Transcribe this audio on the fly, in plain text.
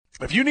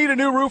If you need a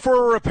new roof or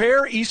a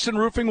repair, Easton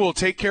Roofing will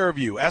take care of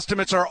you.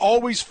 Estimates are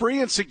always free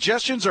and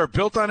suggestions are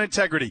built on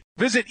integrity.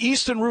 Visit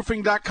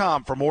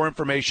eastonroofing.com for more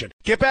information.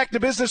 Get back to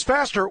business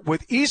faster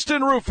with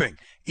Easton Roofing.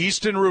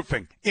 Easton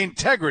Roofing.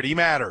 Integrity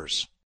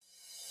matters.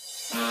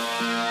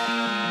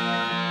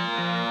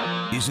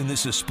 Isn't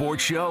this a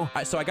sports show?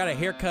 So I got a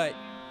haircut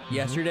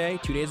yesterday,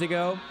 2 days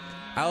ago.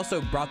 I also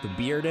brought the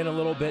beard in a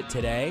little bit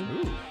today.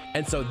 Ooh.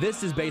 And so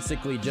this is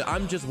basically,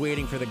 I'm just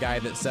waiting for the guy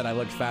that said I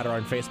looked fatter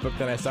on Facebook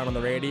than I sound on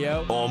the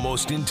radio.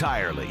 Almost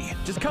entirely.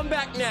 Just come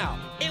back now.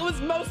 It was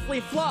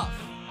mostly fluff.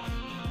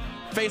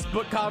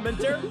 Facebook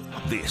commenter.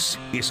 This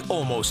is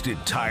Almost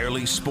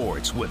Entirely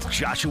Sports with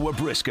Joshua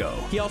Briscoe.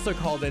 He also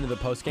called into the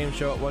postgame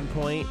show at one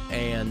point,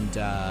 and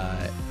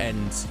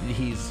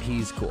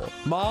he's cool.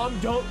 Mom,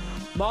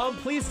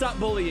 please stop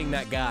bullying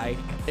that guy.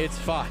 It's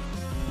fine.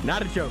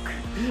 Not a joke.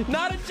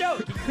 Not a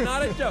joke.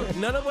 Not a joke.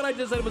 None of what I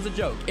just said was a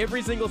joke.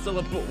 Every single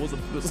syllable was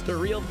a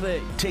real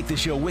thing. Take the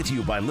show with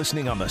you by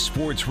listening on the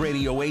Sports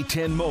Radio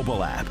 810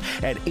 mobile app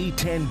at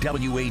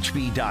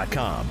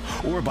 810WHB.com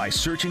or by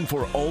searching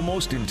for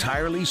Almost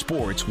Entirely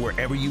Sports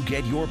wherever you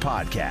get your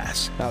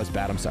podcasts. That was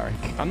bad. I'm sorry.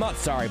 I'm not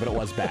sorry, but it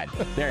was bad.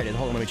 There it is.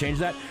 Hold on. Let me change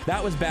that.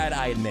 That was bad.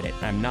 I admit it.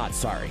 I'm not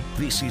sorry.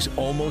 This is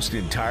Almost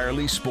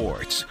Entirely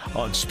Sports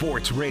on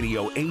Sports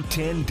Radio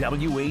 810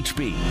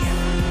 WHB.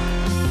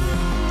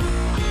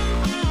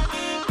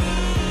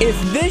 If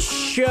this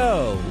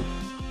show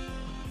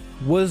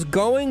was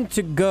going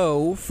to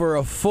go for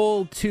a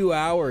full 2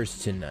 hours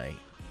tonight,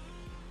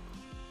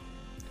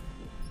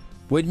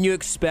 wouldn't you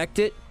expect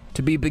it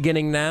to be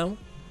beginning now?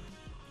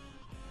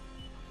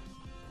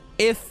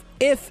 If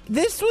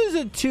this was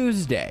a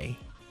Tuesday,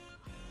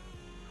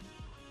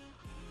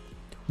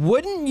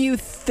 wouldn't you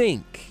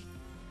think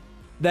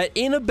that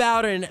in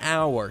about an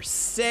hour,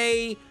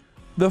 say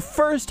the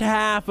first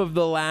half of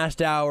the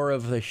last hour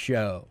of the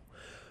show,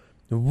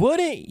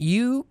 wouldn't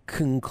you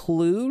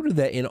conclude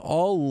that in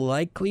all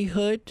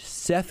likelihood,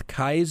 Seth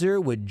Kaiser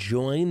would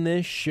join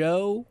this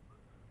show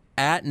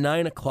at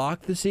 9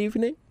 o'clock this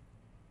evening?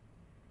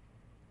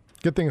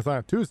 Good thing it's not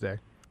a Tuesday,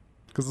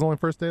 because it's only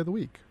first day of the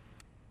week.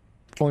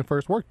 It's only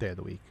first work day of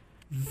the week.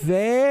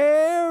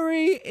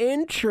 Very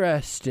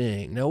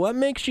interesting. Now, what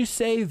makes you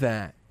say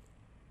that?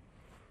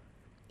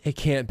 It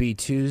can't be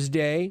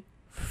Tuesday,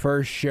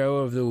 first show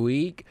of the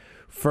week,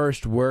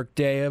 first work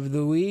day of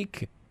the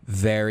week.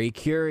 Very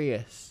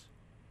curious.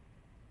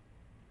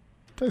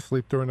 I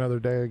sleep through another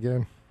day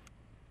again.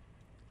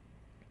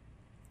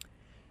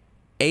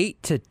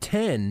 8 to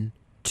 10,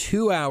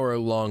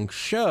 2-hour-long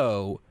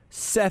show.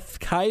 Seth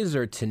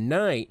Kaiser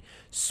tonight.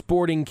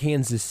 Sporting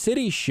Kansas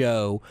City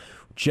show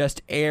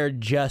just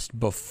aired just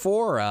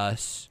before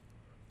us.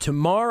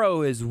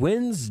 Tomorrow is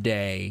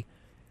Wednesday.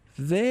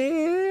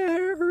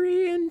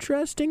 Very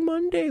interesting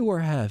Monday we're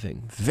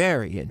having.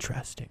 Very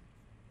interesting.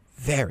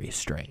 Very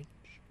strange.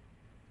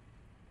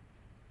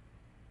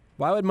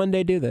 Why would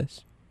Monday do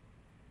this?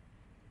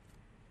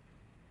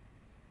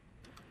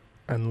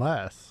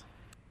 Unless.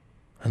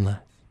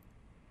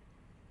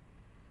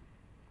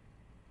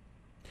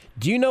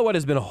 Do you know what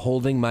has been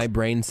holding my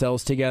brain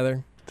cells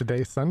together?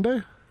 Today's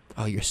Sunday?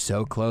 Oh, you're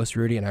so close,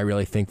 Rudy, and I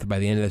really think that by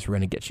the end of this, we're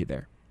going to get you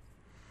there.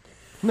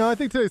 No, I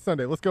think today's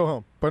Sunday. Let's go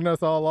home. Putting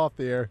us all off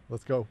the air.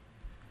 Let's go.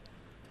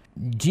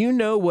 Do you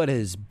know what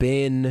has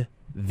been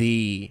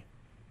the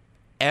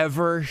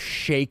ever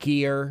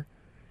shakier,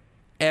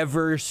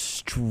 ever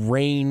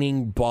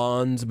straining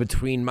bonds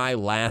between my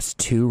last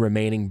two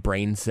remaining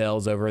brain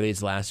cells over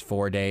these last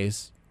 4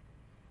 days?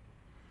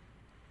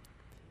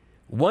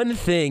 One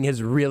thing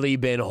has really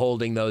been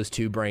holding those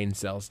two brain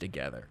cells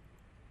together.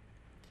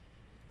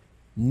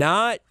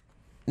 Not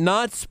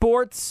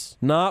sports,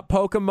 not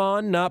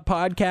Pokemon, not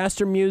podcast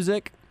or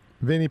music.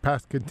 Vinny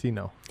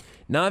Pasquantino.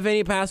 Not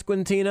Vinny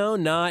Pasquantino,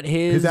 not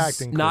his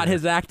acting career. Not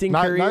his acting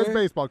career. Not his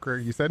baseball career.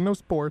 You said no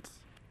sports.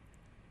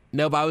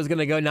 Nope, I was going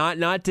to go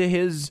not to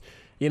his,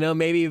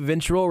 maybe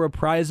eventual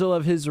reprisal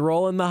of his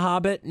role in The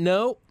Hobbit.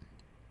 Nope.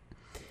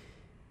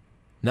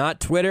 Not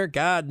Twitter.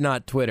 God,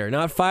 not Twitter.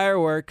 Not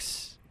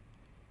fireworks.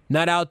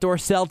 Not outdoor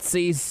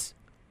Celsius.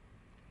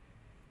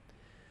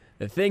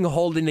 The thing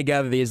holding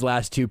together these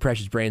last two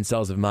precious brain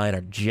cells of mine are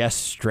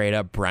just straight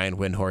up Brian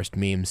Windhorst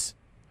memes.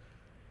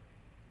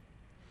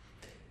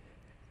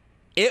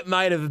 It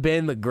might have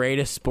been the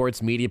greatest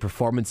sports media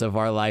performance of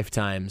our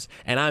lifetimes,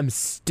 and I'm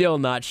still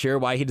not sure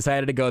why he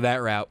decided to go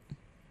that route.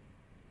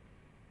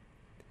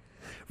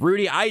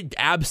 Rudy, I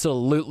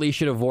absolutely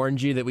should have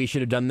warned you that we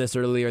should have done this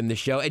earlier in the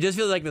show. It just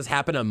feels like this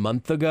happened a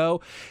month ago.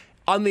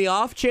 On the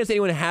off chance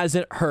anyone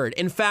hasn't heard,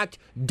 in fact,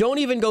 don't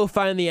even go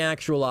find the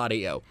actual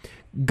audio.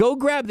 Go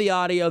grab the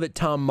audio that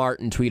Tom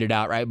Martin tweeted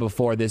out right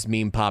before this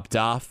meme popped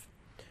off,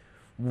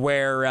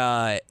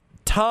 where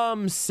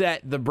Tom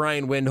set the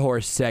Brian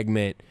Windhorst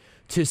segment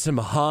to some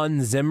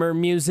Hans Zimmer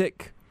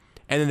music,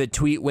 and then the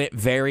tweet went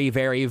very,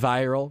 very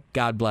viral.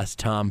 God bless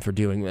Tom for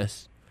doing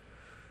this.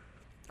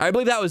 I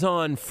believe that was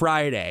on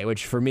Friday,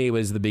 which for me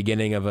was the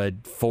beginning of a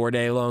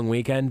 4-day-long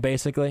weekend,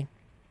 basically.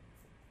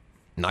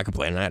 I'm not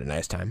complaining. I had a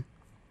nice time.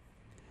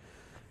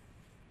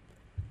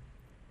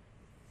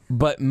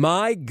 But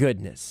my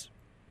goodness,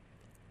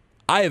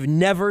 I have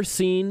never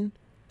seen,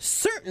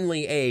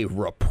 certainly a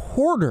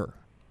reporter,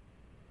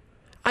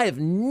 I have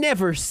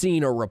never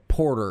seen a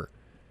reporter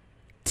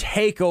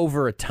take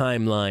over a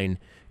timeline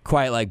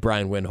quite like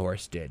Brian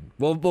Windhorst did.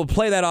 We'll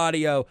play that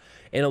audio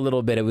in a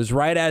little bit. It was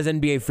right as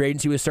NBA free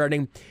agency was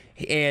starting,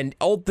 and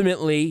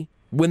ultimately,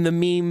 when the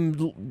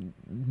meme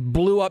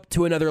blew up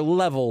to another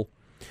level,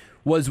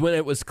 was when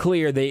it was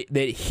clear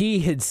that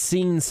he had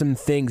seen some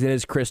things in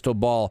his crystal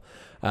ball,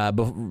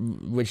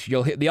 which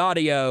you'll hit. The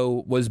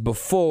audio was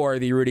before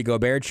the Rudy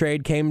Gobert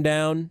trade came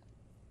down.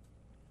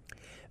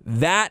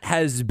 That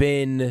has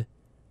been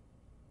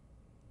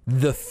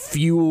the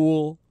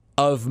fuel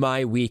of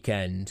my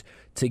weekend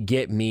to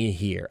get me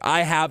here.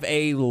 I have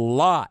a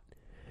lot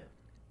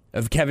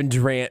of Kevin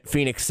Durant,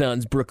 Phoenix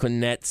Suns, Brooklyn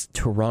Nets,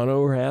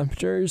 Toronto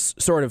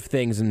Raptors sort of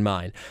things in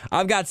mind.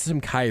 I've got some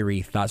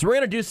Kyrie thoughts. We're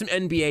going to do some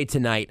NBA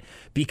tonight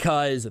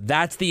because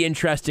that's the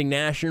interesting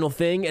national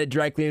thing. It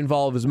directly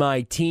involves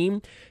my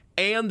team,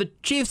 and the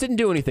Chiefs didn't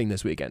do anything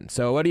this weekend.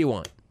 So what do you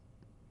want?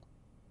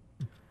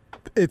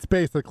 It's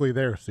basically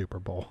their Super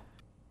Bowl.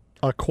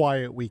 A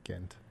quiet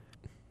weekend.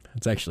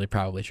 That's actually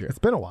probably true. It's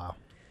been a while.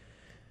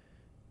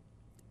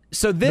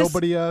 So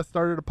nobody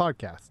started a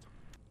podcast.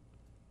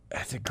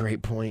 That's a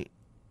great point.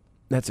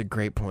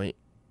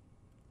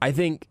 I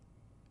think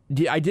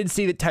I did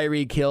see that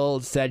Tyreek Hill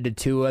said to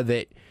Tua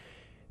that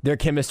their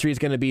chemistry is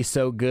going to be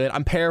so good.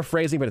 I'm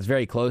paraphrasing, but it's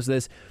very close to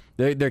this.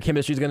 Their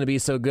chemistry is going to be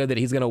so good that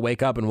he's going to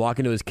wake up and walk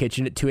into his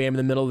kitchen at 2 a.m. in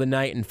the middle of the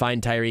night and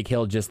find Tyreek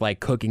Hill just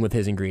like cooking with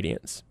his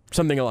ingredients.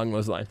 Something along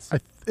those lines.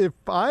 If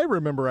I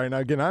remember right now,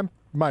 again, I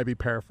might be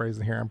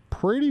paraphrasing here. I'm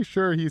pretty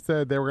sure he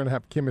said they were going to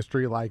have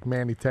chemistry like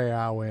Manny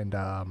Te'o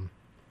and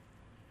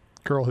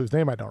girl whose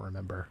name I don't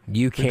remember.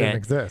 You can't. It didn't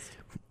exist.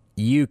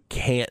 You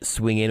can't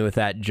swing in with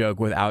that joke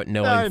without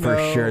knowing for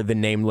sure the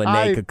name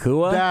Lene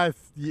Kakua.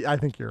 I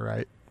think you're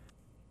right.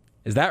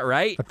 Is that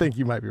right? I think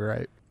you might be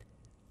right.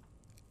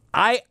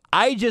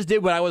 I just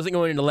did what I wasn't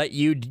going to let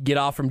you get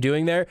off from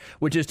doing there,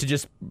 which is to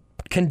just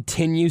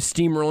continue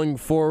steamrolling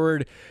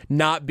forward,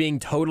 not being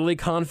totally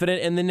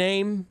confident in the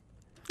name.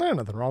 There's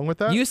nothing wrong with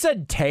that. You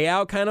said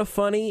Te'o kind of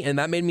funny, and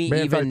that made me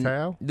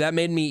Te'o? That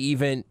made me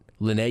even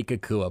Lene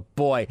Kakua.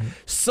 Boy,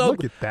 so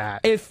look at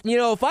that. If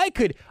I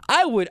could,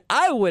 I would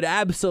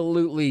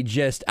absolutely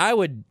I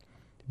would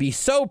be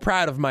so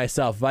proud of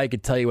myself if I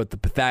could tell you what the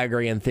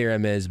Pythagorean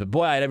theorem is. But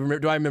boy,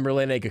 do I remember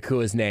Lene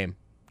Kakua's name?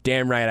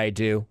 Damn right I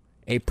do.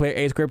 A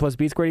squared plus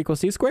B squared equals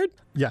C squared?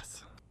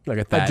 Yes. Look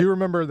at that. I do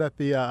remember that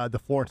the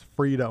Florence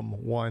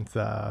Freedom once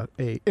a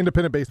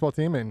independent baseball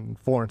team in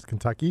Florence,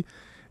 Kentucky,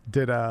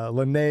 did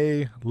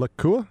Lene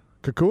Kakua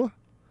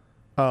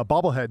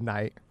bobblehead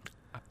night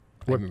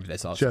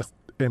with just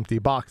empty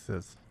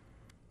boxes.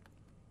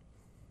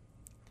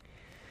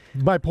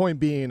 My point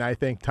being, I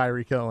think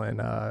Tyreek Hill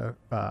and I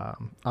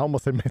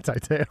almost said Manti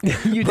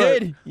Te'o. You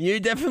did. You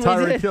definitely did.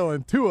 Tyreek Hill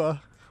and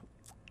Tua.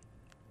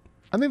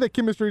 I think that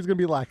chemistry is going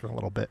to be lacking a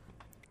little bit.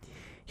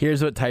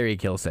 Here's what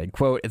Tyreek Hill said,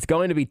 quote, "It's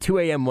going to be 2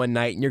 a.m. one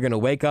night, and you're going to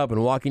wake up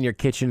and walk in your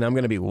kitchen, and I'm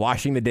going to be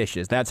washing the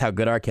dishes. That's how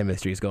good our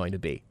chemistry is going to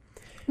be."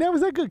 Now,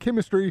 is that good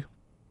chemistry?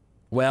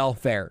 Well,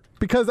 fair.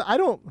 Because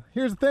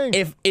here's the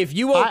thing. If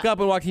you woke up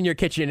and walked in your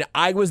kitchen,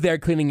 I was there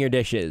cleaning your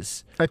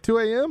dishes. At 2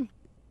 a.m.,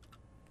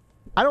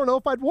 I don't know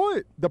if I'd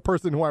want the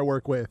person who I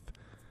work with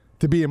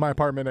to be in my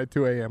apartment at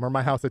 2 a.m. or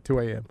my house at 2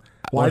 a.m.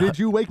 Why did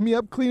you wake me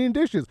up cleaning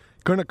dishes?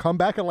 Gonna come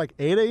back at like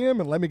 8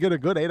 a.m. and let me get a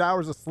good 8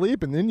 hours of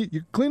sleep, and then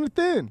you clean it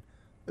then.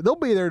 They'll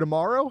be there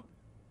tomorrow.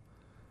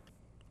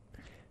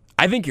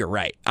 I think you're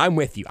right. I'm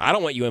with you. I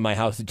don't want you in my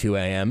house at 2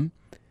 a.m.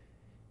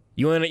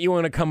 You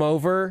want to come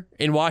over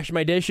and wash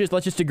my dishes?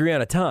 Let's just agree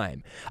on a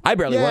time. I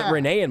barely want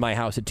Renee in my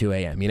house at 2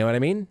 a.m. You know what I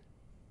mean?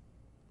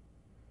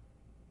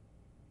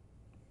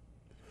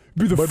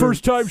 Be the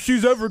first time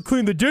she's ever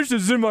cleaned the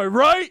dishes, am I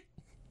right?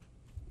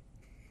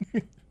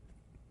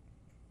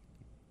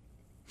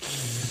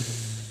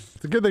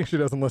 It's a good thing she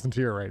doesn't listen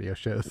to your radio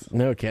shows.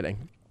 No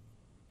kidding.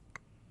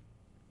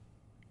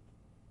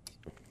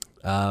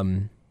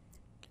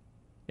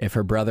 If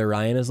her brother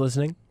Ryan is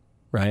listening,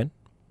 Ryan,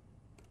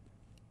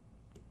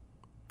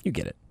 you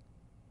get it.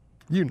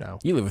 You know.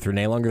 You live with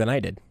Renee longer than I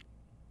did.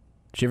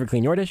 Did she ever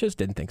clean your dishes?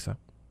 Didn't think so.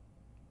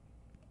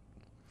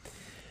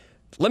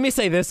 Let me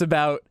say this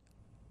about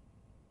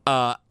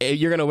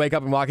you're going to wake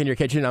up and walk in your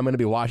kitchen and I'm going to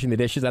be washing the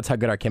dishes. That's how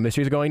good our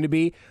chemistry is going to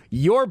be.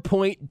 Your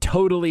point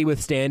totally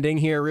withstanding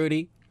here,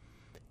 Rudy.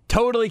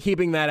 Totally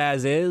keeping that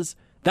as is.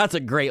 That's a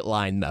great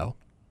line, though.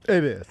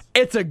 It is.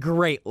 It's a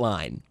great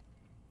line.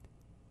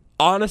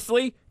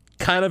 Honestly,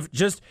 kind of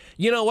just,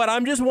 you know what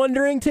I'm just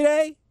wondering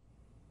today?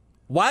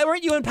 Why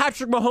weren't you in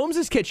Patrick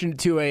Mahomes' kitchen at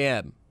 2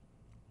 a.m.?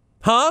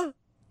 Huh?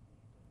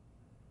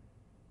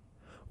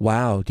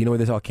 Wow, do you know where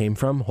this all came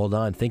from? Hold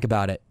on, think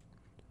about it.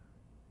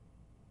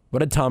 What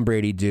did Tom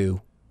Brady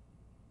do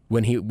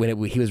when he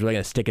was really going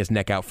to stick his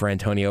neck out for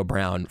Antonio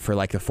Brown for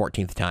like the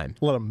 14th time?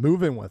 Let him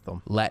move in with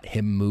him. Let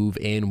him move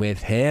in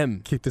with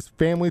him. Kicked his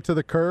family to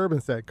the curb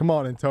and said, "Come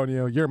on,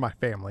 Antonio, you're my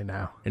family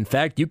now." In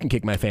fact, you can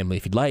kick my family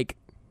if you'd like.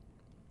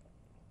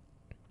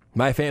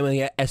 My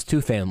family,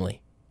 S2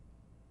 family.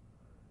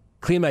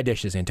 Clean my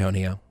dishes,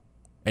 Antonio,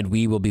 and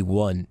we will be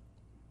one.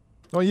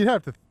 Well, you'd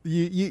have to.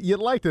 You'd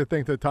like to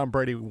think that Tom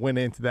Brady went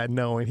into that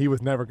knowing he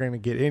was never going to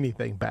get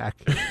anything back.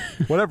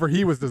 Whatever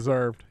he was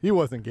deserved, he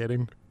wasn't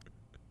getting.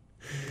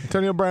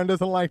 Antonio Brown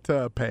doesn't like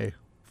to pay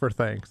for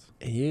things.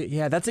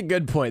 Yeah, that's a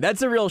good point.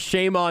 That's a real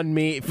shame on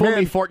me. Fool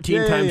me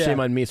 14 times,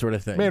 shame on me sort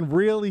of thing. Man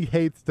really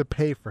hates to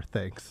pay for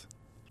things.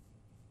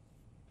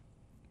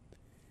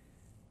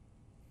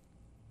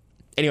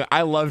 Anyway,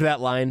 I love that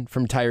line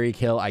from Tyreek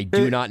Hill. I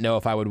do not know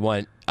if I would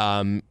want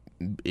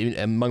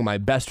among my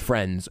best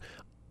friends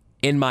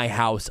in my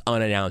house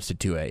unannounced at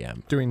 2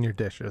 a.m. Doing your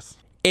dishes.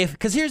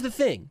 Because here's the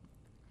thing.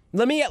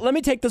 Let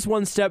me take this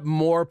one step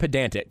more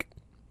pedantic,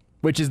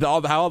 which is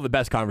how all the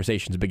best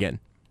conversations begin.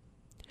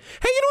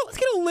 Hey, you know what? Let's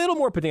get a little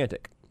more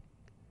pedantic.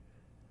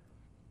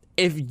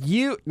 I've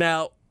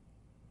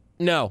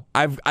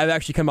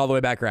actually come all the way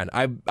back around.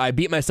 I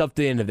beat myself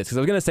to the end of this because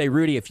I was going to say,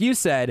 Rudy, if you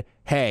said,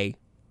 hey,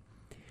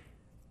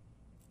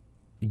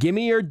 give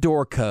me your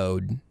door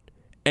code,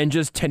 and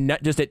just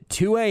at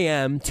 2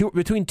 a.m.,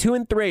 between 2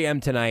 and 3 a.m.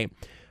 tonight,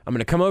 I'm going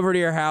to come over to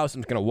your house.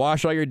 I'm just going to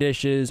wash all your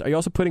dishes. Are you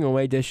also putting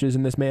away dishes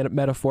in this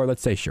metaphor?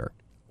 Let's say sure.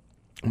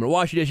 I'm going to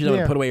wash your dishes. I'm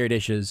going to put away your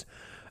dishes.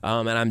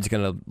 And I'm just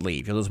going to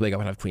leave. You'll just wake up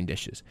and have clean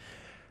dishes.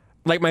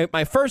 Like,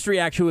 my first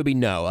reaction would be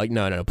no. Like,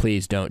 no,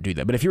 please don't do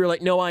that. But if you were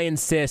like, no, I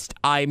insist,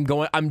 I'm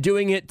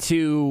doing it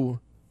to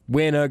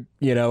win a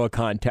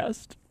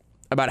contest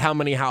about how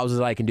many houses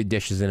I can do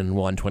dishes in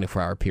one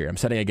 24-hour period. I'm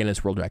setting a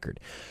Guinness World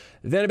Record.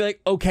 Then I'd be like,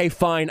 okay,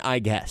 fine, I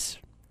guess.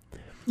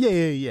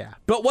 Yeah.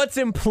 But what's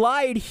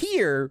implied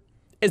here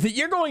is that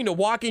you're going to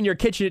walk in your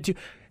kitchen at 2.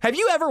 Have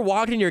you ever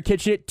walked in your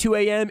kitchen at 2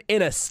 a.m.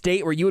 in a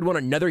state where you would want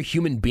another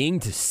human being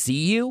to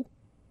see you?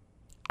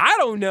 I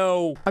don't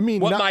know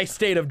what my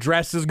state of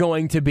dress is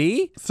going to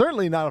be.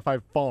 Certainly not if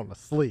I've fallen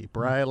asleep,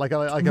 right?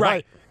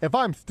 If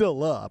I'm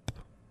still up,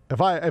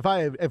 if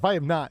I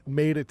have not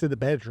made it to the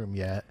bedroom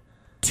yet.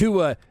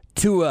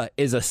 Tua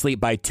is asleep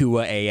by 2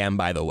 a.m.,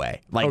 by the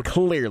way.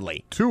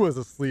 Clearly. Tua's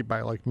asleep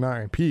by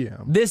 9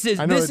 p.m. I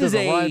know it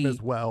doesn't rhyme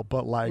as well,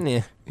 but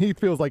he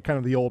feels like kind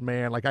of the old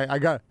man. I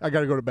got to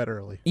go to bed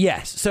early.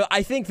 Yes. So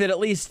I think that at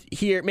least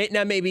here,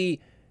 now maybe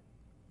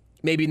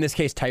in this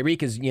case,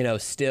 Tyreek is,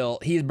 still,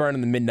 he's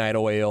burning the midnight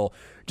oil,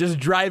 just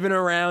driving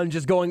around,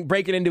 just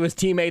breaking into his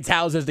teammates'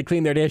 houses to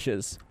clean their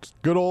dishes. Just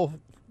good old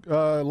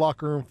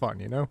locker room fun,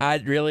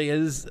 It really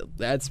is.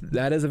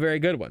 That is a very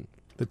good one.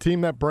 The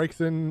team that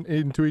breaks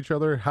into each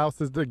other,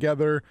 houses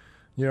together,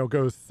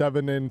 goes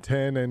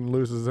 7-10 and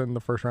loses in the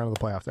first round of the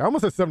playoffs. I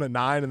almost said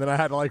 7-9, and then I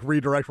had to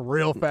redirect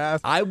real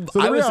fast.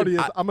 The reality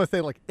is, I'm gonna say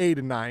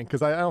 8-9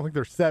 because I don't think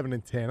they're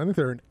 7-10. I think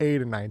they're an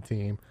 8-9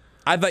 team.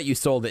 I thought you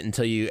sold it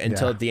until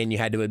at the end you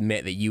had to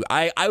admit that you.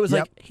 I was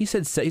like, he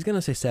said he's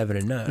gonna say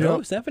 7-9. Yep. Oh,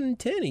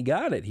 7-10. He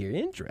got it here.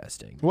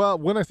 Interesting. Well,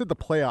 when I said the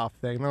playoff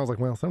thing, I was like,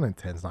 well,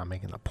 7-10's not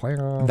making the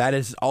playoffs. That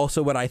is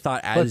also what I thought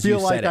as you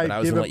said it. But I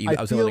was gonna let you.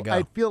 I was gonna let it go.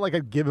 I feel like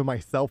I've given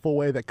myself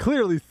away. That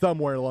clearly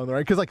somewhere along the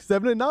way, because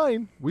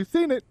 7-9, we've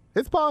seen it.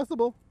 It's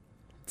possible.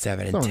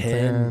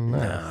 7-10. No,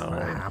 that's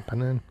not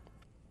happening.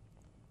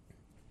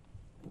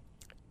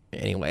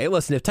 Anyway,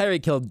 listen, if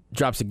Tyreek Hill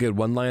drops a good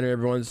one-liner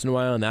every once in a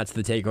while, and that's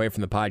the takeaway from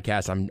the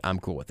podcast, I'm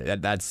cool with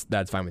it. That's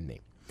fine with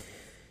me.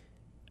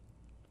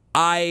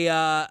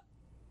 I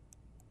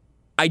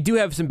do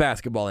have some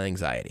basketball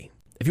anxiety.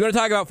 If you want to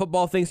talk about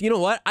football things, you know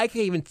what? I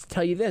can even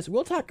tell you this.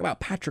 We'll talk about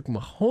Patrick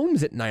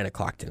Mahomes at 9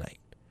 o'clock tonight.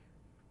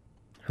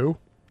 Who?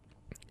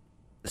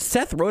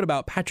 Seth wrote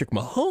about Patrick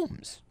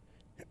Mahomes.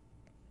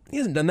 He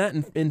hasn't done that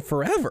in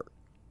forever.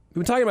 We've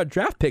been talking about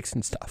draft picks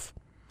and stuff.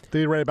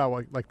 Did you write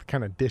about the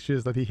kind of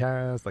dishes that he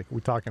has? We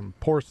talking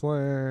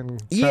porcelain,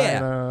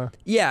 china?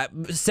 Yeah.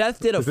 Seth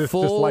did Is this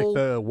full. Just like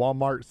the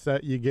Walmart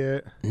set you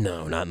get?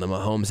 No, not in the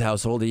Mahomes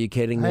household. Are you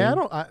kidding me? Hey,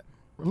 I'm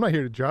not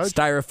here to judge.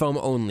 Styrofoam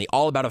only.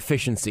 All about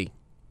efficiency.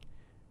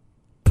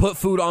 Put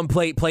food on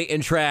plate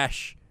in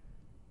trash.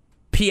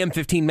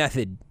 PM15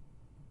 method.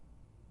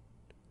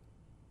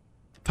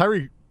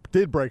 Tyree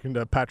did break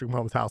into Patrick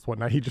Mahomes' house one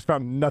night. He just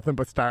found nothing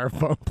but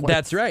styrofoam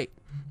plates.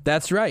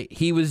 That's right.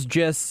 He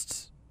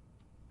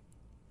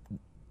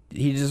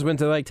just went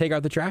to take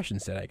out the trash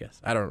instead, I guess.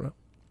 I don't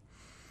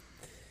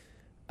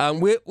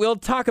know. We'll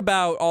talk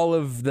about all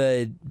of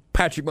the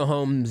Patrick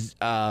Mahomes,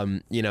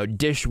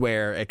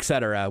 dishware,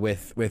 etc.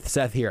 with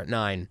Seth here at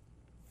 9.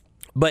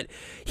 But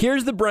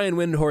here's the Brian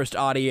Windhorst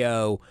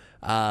audio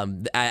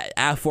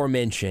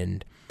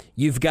aforementioned.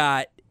 You've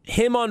got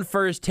him on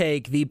First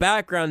Take. The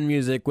background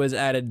music was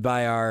added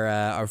by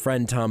our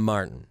friend Tom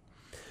Martin,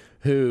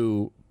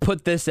 who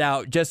put this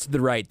out just at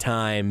the right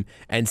time,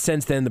 and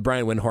since then the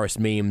Brian Windhorst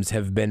memes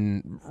have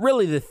been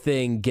really the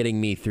thing getting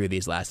me through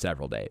these last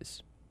several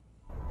days.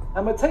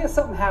 I'm going to tell you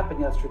something happened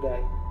yesterday.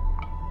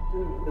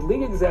 The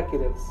league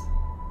executives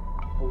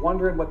were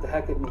wondering what the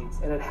heck it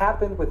means, and it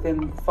happened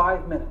within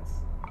 5 minutes.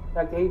 In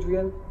fact,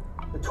 Adrian,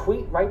 the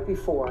tweet right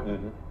before,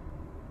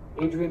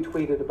 Adrian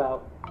tweeted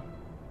about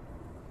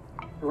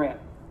Durant.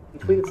 He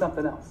tweeted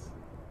something else.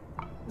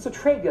 There's a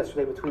trade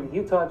yesterday between the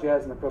Utah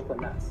Jazz and the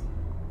Brooklyn Nets.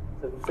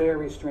 It's a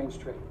very strange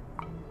trade.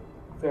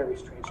 Very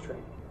strange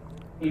trade.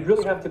 You'd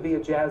really have to be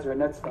a Jazz or a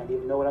Nets fan to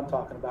even know what I'm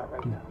talking about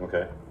right now.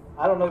 Okay.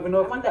 I don't even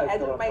know if I'm on you the guys edge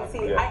know of what my I'm seat.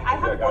 talking Yeah, I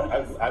have exactly.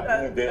 Woj's I've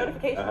been there.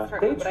 notifications for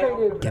They him, but I don't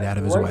traded Get out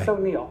of his Royce way.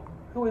 O'Neal,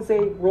 who is a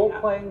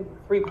role-playing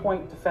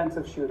three-point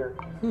defensive shooter,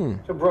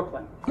 to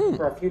Brooklyn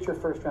for a future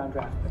first-round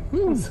draft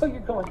pick. And so you're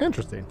going,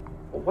 Interesting.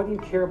 well, what do you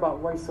care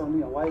about Royce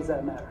O'Neal? Why does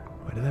that matter?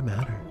 Why did that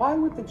matter? Why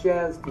would the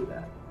Jazz do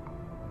that?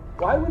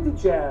 Why would the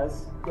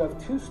Jazz, who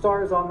have 2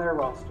 stars on their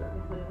roster,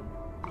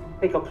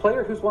 take a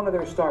player who's one of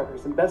their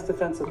starters and best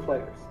defensive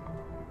players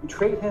and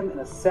trade him in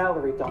a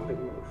salary dumping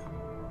move?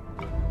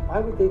 Why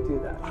would they do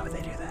that? Why would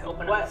they do that?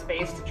 open up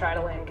space to try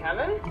to land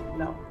Kevin.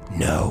 No.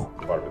 No.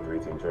 Part of a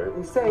 3-team trade.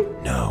 They say,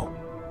 No.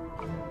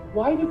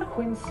 why did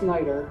Quinn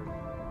Snyder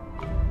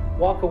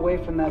walk away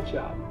from that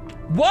job?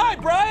 Why,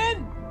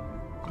 Brian?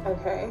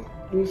 Okay.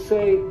 And you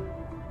say,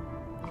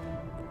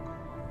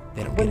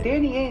 They don't when get it.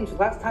 Danny Ainge,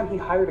 last time he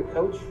hired a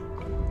coach,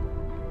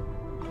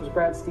 was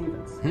Brad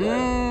Stevens.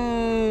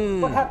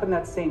 What happened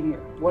that same year?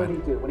 What did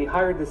he do? When he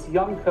hired this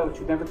young coach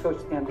who never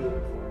coached the NBA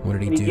before. What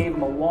did he and do? he gave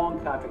him a long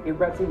contract. Gave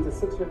Brad Stevens a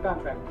 6-year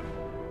contract.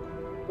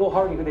 Bill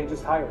Hardy, who they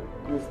just hired,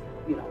 who was,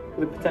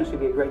 could potentially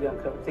be a great young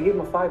coach. They gave him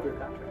a 5-year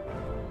contract.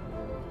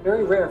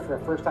 Very rare for a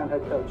first-time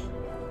head coach to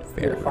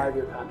get a Very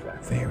 5-year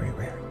contract. Very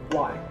rare.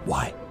 Why?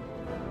 Why?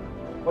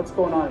 What's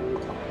going on in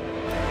Utah?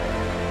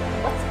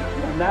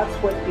 And that's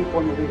what people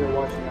in the league are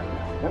watching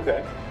right now.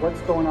 Okay.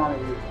 What's going on in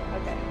Utah?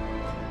 Okay.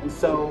 And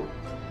so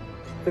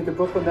I think the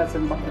Brooklyn Nets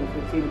and the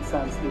Phoenix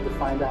Suns need to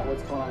find out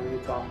what's going on in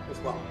Utah as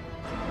well.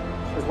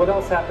 Because what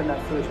else happened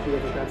that first year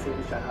that Brad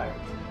Stevens got hired?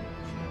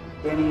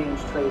 Danny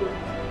Ainge traded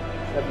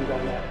Kevin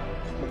Garnett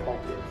and Paul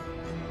Pierce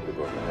For the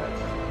Brooklyn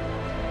Nets.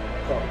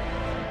 So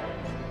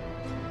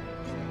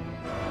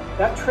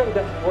that trade,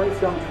 that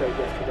Royce Young trade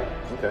yesterday,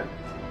 Okay.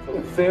 was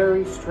a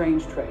very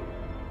strange trade.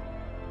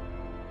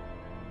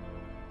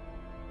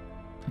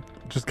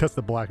 Just cuts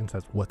the black and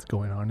says, what's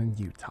going on in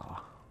Utah?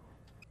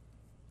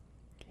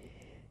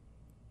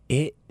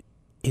 It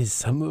is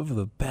some of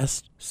the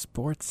best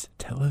sports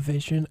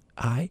television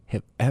I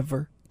have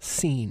ever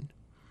seen.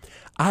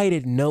 I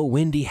didn't know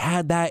Wendy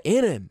had that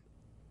in him.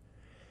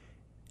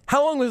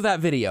 How long was that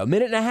video? A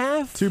minute and a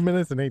half? 2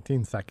 minutes and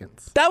 18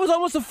 seconds. That was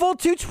almost a full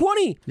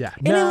 220. Yeah.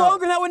 Any Now-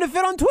 longer, that wouldn't have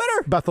fit on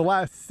Twitter. About the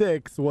last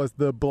 6 was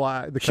the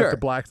cut Sure. to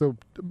black. So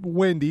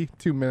Wendy,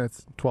 2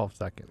 minutes, 12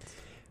 seconds.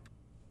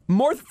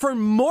 For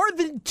more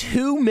than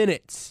 2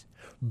 minutes,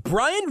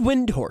 Brian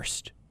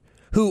Windhorst,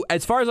 who,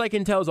 as far as I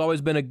can tell, has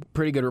always been a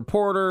pretty good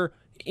reporter.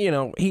 He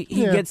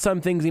Yeah. gets some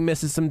things, he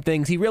misses some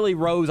things. He really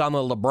rose on the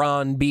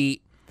LeBron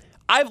beat.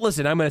 I'm going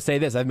to say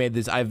this. I've made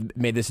this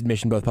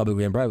admission both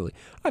publicly and privately.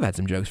 I've had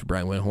some jokes for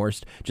Brian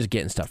Windhorst, just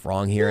getting stuff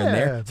wrong here and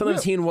there. Yeah,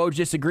 Sometimes he and Woj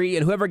disagree,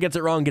 and whoever gets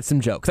it wrong gets some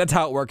jokes. That's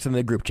how it works in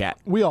the group chat.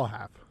 We all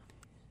have.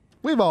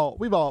 We've all,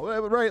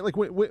 right? Like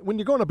when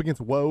you're going up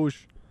against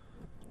Woj,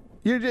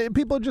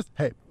 people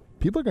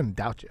are going to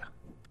doubt you.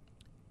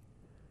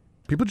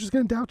 People are just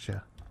going to doubt you.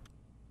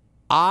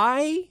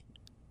 I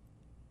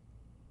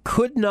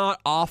could not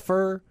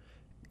offer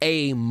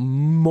a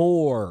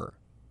more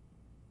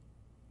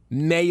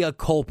mea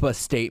culpa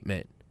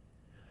statement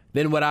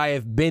than what I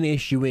have been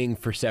issuing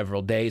for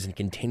several days and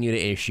continue to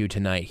issue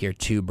tonight here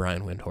to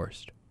Brian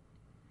Windhorst.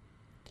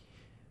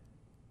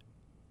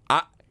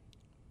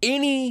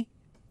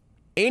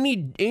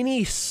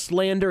 Any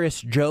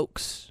slanderous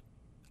jokes,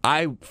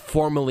 I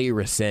formally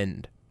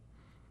rescind.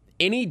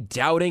 Any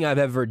doubting I've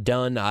ever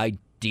done, I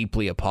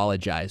deeply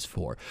apologize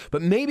for.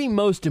 But maybe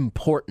most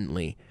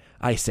importantly,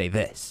 I say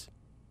this.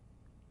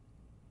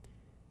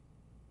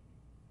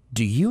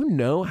 Do you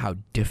know how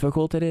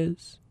difficult it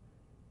is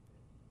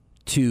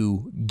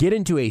to get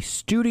into a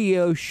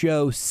studio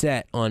show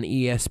set on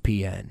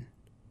ESPN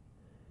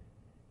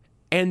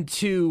and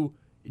to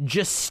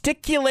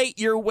gesticulate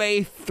your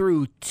way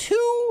through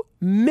 2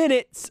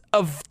 minutes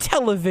of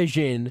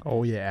television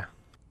Oh, yeah.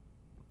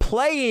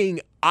 playing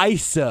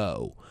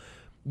ISO?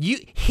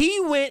 He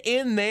went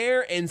in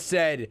there and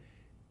said,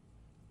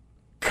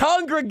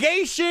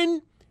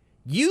 "Congregation,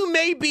 you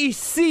may be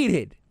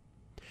seated.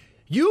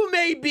 You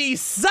may be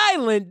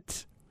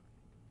silent.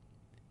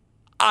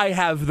 I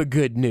have the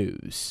good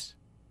news."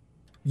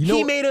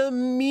 He made a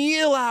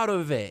meal out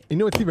of it. You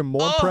know what's even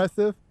more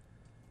impressive?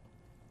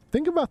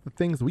 Think about the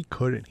things we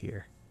couldn't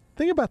hear.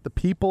 Think about the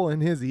people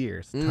in his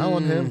ears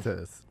telling him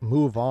to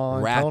move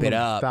on, Wrap telling it him to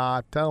up.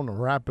 stop, telling him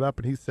to wrap it up,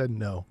 and he said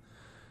no.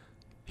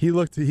 He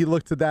looked to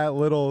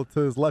to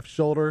his left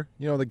shoulder,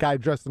 the guy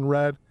dressed in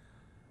red,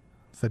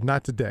 said,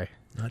 "Not today.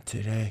 Not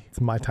today.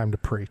 It's my time to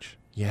preach."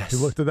 Yes. He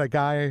looked at that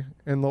guy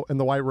in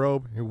the white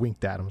robe, he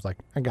winked at him, was like,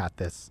 "I got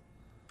this."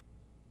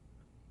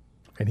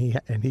 And you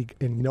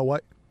know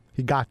what?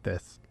 He got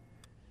this.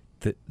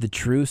 The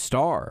true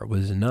star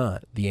was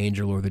not the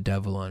angel or the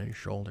devil on his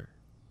shoulder.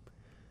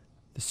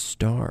 The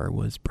star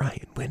was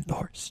Brian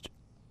Windhorst.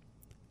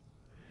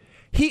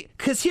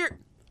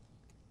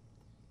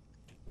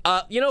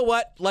 You know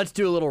what? Let's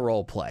do a little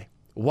role play.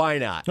 Why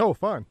not? Oh,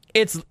 fun.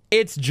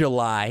 It's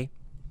July.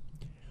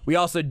 We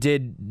also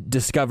did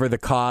discover the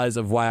cause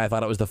of why I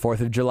thought it was the 4th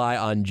of July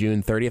on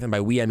June 30th. And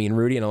by we, I mean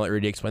Rudy, and I'll let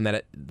Rudy explain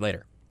that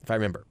later, if I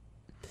remember.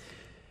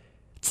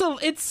 So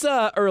it's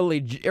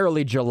early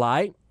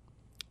July.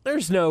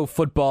 There's no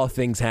football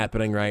things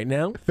happening right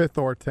now. 5th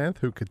or 10th,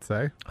 who could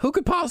say? Who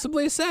could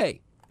possibly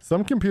say?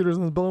 Some computers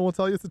in this building will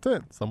tell you it's the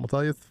 10th. Some will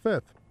tell you it's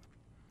the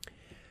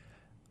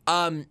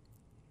 5th.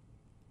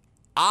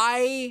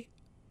 I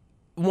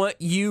want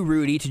you,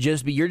 Rudy,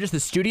 to you're just the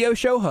studio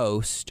show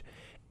host,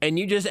 and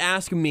you just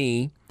ask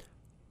me.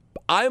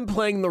 I'm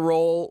playing the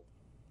role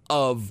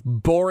of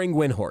Boring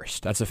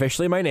Windhorst. That's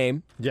officially my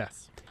name.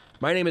 Yes.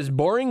 My name is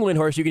Boring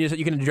Windhorst.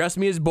 You can address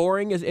me as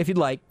Boring if you'd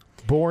like.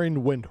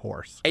 Boring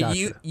Windhorse. Gotcha.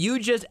 And you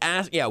just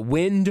ask,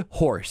 wind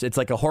horse. It's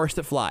like a horse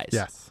that flies.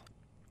 Yes.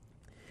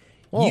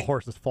 Well,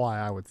 horses fly,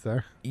 I would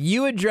say.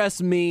 You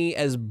address me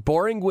as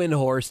Boring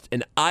Windhorst,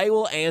 and I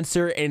will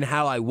answer in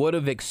how I would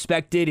have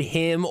expected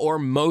him or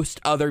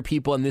most other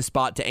people in this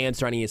spot to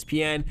answer on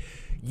ESPN.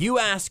 You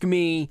ask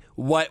me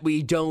what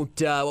we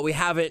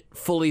haven't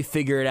fully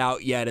figured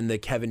out yet in the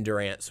Kevin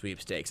Durant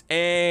sweepstakes.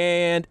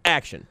 And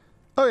action.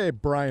 Okay,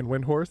 Brian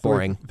Windhorst.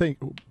 Boring.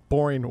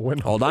 Boring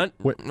Windhorst. Hold on.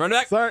 Run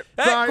back. Sorry.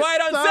 Hey,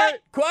 quiet on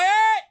set.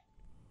 Quiet.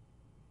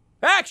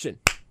 Action.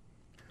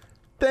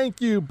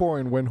 Thank you,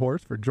 Boring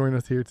Windhorst, for joining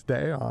us here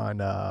today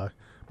on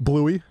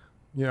Bluey.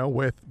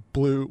 With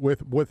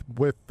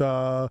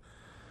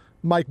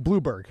Mike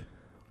Blueberg.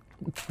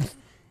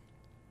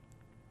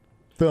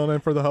 Filling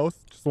in for the host.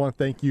 Just want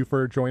to thank you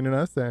for joining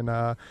us, and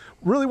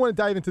really want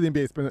to dive into the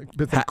NBA. It's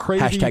been some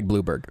crazy. Hashtag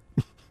Blueberg.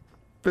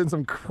 Been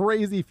some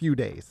crazy few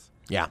days.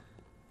 Yeah.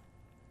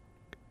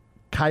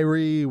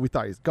 Kyrie, we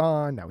thought he's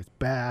gone. Now he's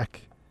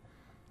back.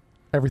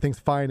 Everything's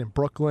fine in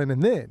Brooklyn,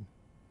 and then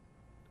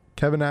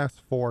Kevin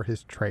asked for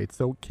his trade.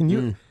 So can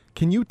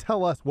you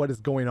tell us what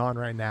is going on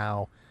right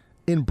now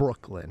in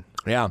Brooklyn?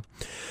 Yeah.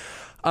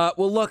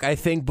 Well, look, I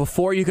think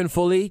before you can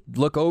fully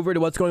look over to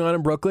what's going on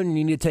in Brooklyn,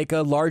 you need to take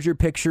a larger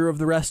picture of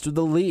the rest of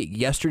the league.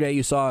 Yesterday,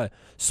 you saw a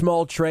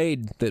small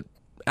trade that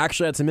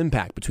actually had some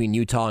impact between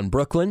Utah and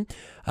Brooklyn.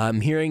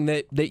 I'm hearing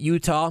that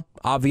Utah,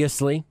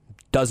 obviously,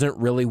 doesn't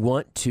really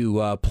want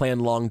to plan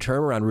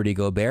long-term around Rudy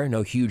Gobert.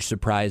 No huge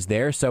surprise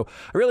there. So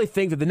I really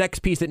think that the next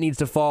piece that needs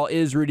to fall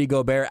is Rudy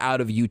Gobert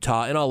out of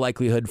Utah, in all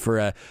likelihood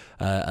for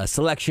a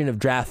selection of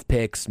draft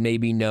picks,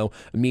 maybe no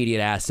immediate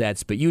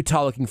assets. But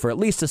Utah looking for at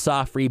least a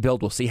soft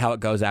rebuild. We'll see how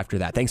it goes after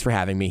that. Thanks for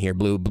having me here,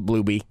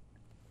 Blueby.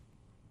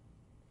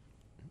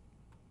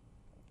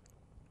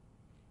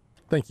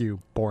 Thank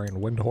you, Boring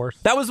Windhorse.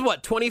 That was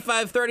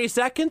 25, 30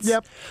 seconds?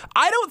 Yep.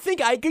 I don't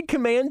think I could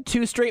command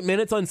 2 straight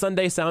minutes on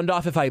Sunday Sound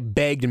Off if I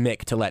begged Mick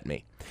to let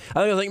me.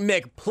 I was like,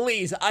 Mick,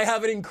 please, I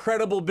have an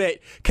incredible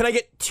bit. Can I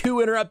get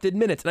 2 interrupted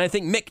minutes? And I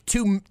think Mick,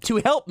 to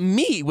help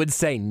me, would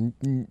say,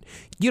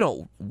 you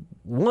don't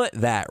want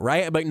that,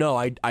 right? I'm like, no,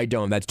 I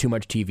don't. That's too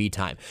much TV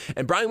time.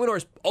 And Brian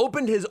Windhorst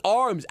opened his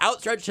arms,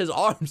 outstretched his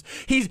arms.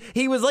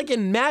 He was like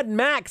in Mad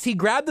Max. He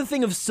grabbed the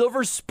thing of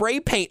silver spray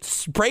paint,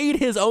 sprayed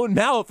his own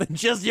mouth, and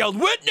just yelled,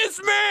 "Witness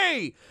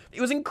me!"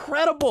 It was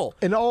incredible.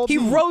 And he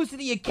rose to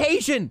the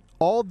occasion.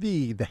 All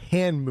the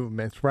hand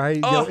movements, right?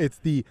 Oh, that's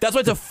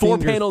why it's a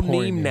 4-panel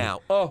meme now.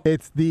 Oh,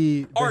 it's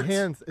the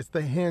hands. It's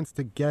the hands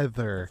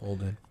together.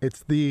 Folded.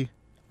 It's the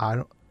I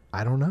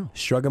don't know.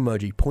 Shrug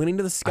emoji pointing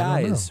to the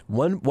skies.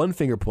 One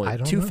finger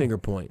point. 2 finger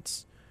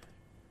points.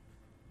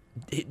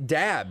 He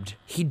dabbed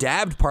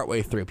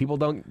partway through. People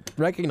don't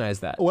recognize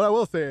that. What I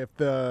will say, if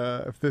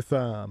this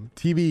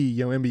TV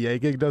NBA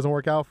gig doesn't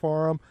work out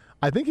for him,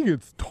 I think he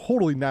could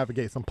totally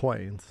navigate some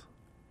planes.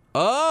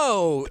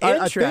 Oh,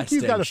 interesting. I think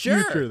he's got a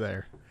future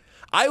there.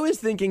 I was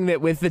thinking that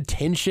with the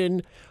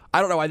tension, I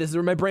don't know why this is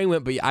where my brain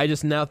went, but I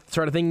just now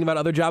started thinking about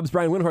other jobs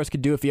Brian Windhorst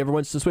could do if he ever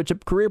wants to switch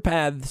up career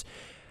paths.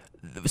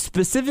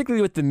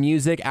 Specifically with the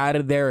music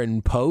added there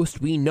in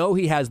post, we know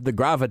he has the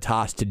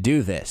gravitas to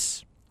do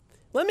this.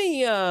 Let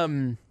me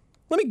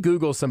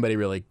Google somebody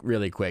really,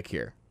 really quick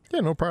here. Yeah,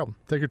 no problem.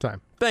 Take your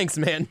time. Thanks,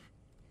 man.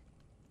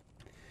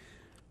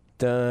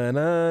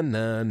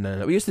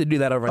 Da-na-na-na. We used to do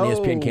that over on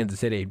ESPN Kansas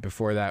City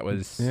before that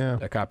was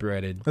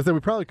copyrighted. I said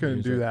we probably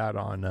couldn't do that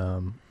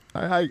on.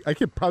 I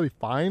could probably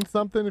find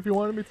something if you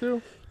wanted me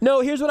to. No,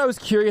 here's what I was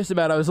curious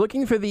about. I was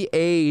looking for the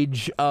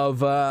age of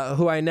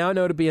who I now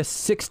know to be a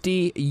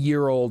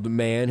 60-year-old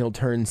man. He'll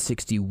turn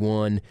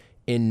 61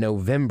 in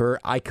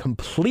November. I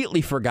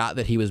completely forgot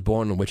that he was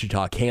born in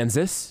Wichita,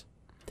 Kansas.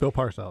 Bill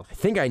Parcells. I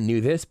think I knew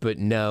this, but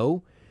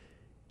no.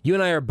 You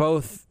and I are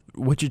both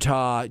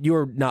Wichita. You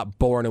were not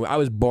born in. I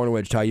was born in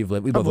Wichita.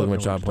 We both live in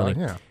Wichita plenty.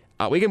 Yeah.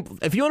 We can,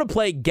 if you want to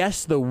play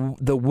guess the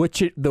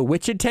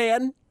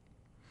Wichitan.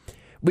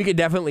 We could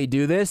definitely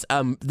do this.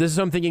 This is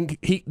something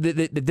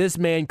that this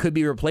man could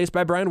be replaced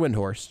by Brian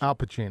Windhorst. Al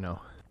Pacino.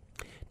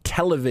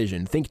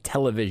 Television. Think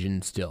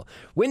television still.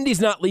 Wendy's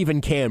not leaving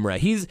camera.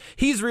 He's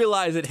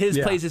realized that his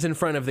place is in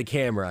front of the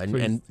camera,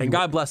 and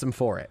God bless him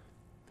for it.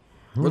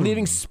 We're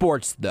leaving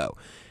sports, though.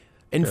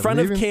 In front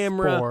of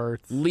camera,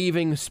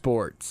 leaving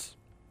sports.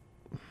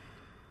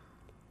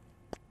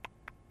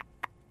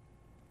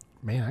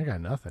 Man, I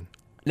got nothing.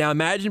 Now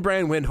imagine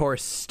Brian Windhorst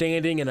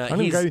standing in a. I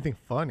don't got anything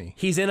funny.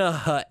 He's in a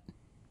hut.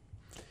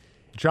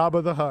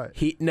 Jabba the Hutt.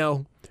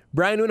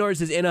 Brian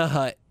Windhorst is in a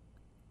hut,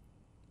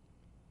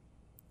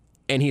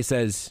 and he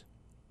says,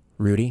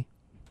 "Rudy."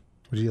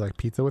 Would you like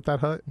pizza with that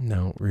hut?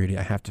 No, Rudy,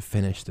 I have to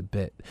finish the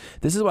bit.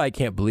 This is why I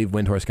can't believe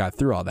Windhorst got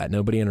through all that.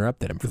 Nobody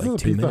interrupted him for This like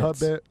is a 2 Pizza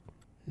minutes. Hut bit.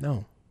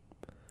 No.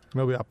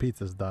 Nobody got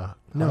pizzas, the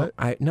No,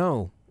 hut.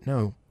 no.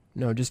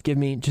 Just give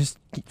me just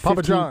 15,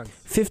 Papa John's.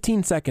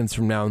 15 seconds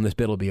from now, and this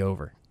bit will be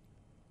over.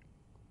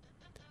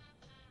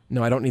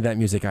 No, I don't need that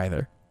music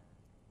either.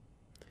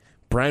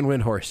 Brian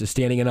Windhorst is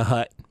standing in a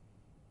hut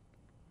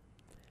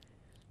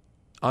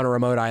on a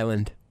remote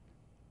island.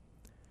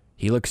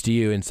 He looks to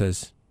you and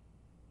says,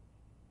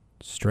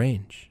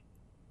 "Strange.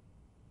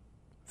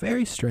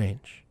 Very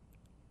strange.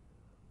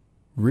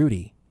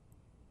 Rudy,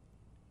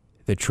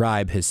 the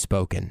tribe has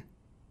spoken."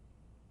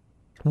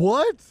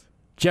 What?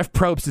 Jeff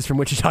Probst is from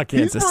Wichita,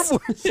 He's Kansas. from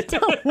Wichita.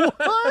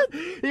 What?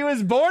 He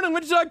was born in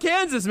Wichita,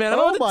 Kansas, man. I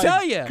don't know what to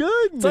tell you.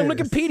 It's on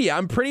goodness. Wikipedia.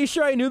 I'm pretty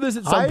sure I knew this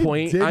at some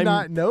point. I did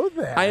not know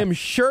that. I am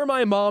sure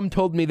my mom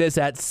told me this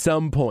at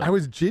some point. I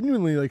was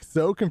genuinely like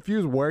so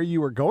confused where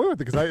you were going with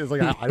it because I was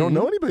like, I don't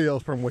know anybody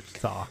else from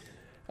Wichita.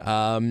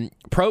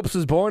 Probst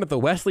was born at the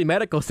Wesley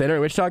Medical Center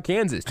in Wichita,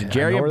 Kansas to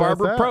Jerry and where that's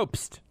Barbara at.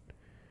 Probst.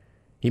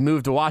 He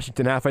moved to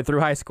Washington halfway through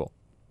high school.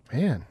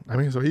 Man, I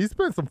mean, so he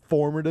spent some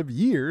formative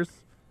years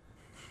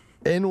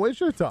in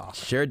Wichita.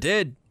 Sure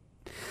did.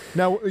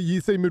 Now,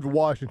 you say he moved to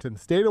Washington,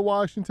 state of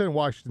Washington,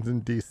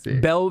 Washington, D.C.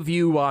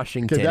 Bellevue,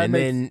 Washington, that and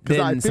makes- 'cause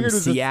I then some figured it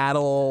was just-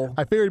 Seattle.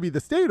 I figured it'd be the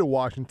state of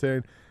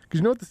Washington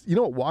because you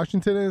know what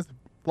Washington is?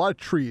 A lot of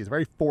trees,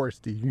 very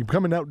foresty. You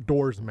become an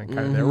outdoorsman kind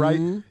of there, right?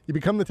 You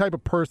become the type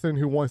of person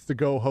who wants to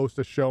go host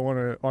a show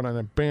on an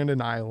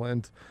abandoned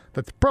island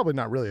that's probably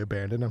not really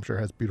abandoned. I'm sure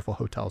it has beautiful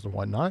hotels and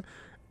whatnot,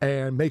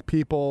 and make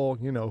people,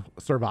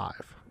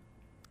 survive.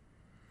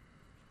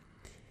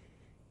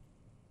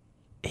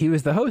 He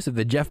was the host of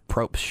the Jeff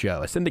Probst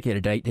Show, a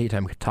syndicated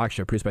daytime talk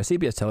show produced by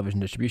CBS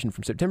Television Distribution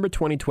from September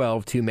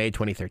 2012 to May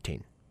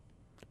 2013.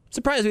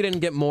 Surprised we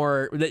didn't get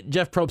more, that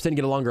Jeff Probst didn't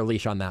get a longer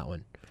leash on that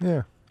one.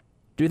 Yeah.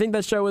 Do you think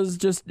that show was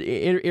just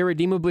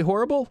irredeemably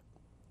horrible?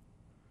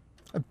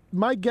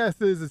 My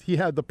guess is he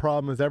had the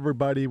problem as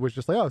everybody was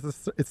just like, oh,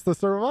 it's the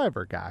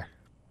Survivor guy.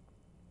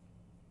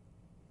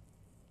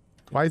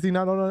 Why is he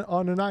not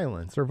on an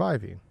island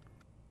surviving?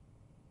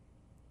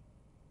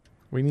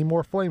 We need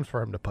more flames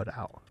for him to put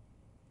out.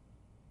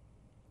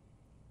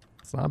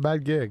 It's not a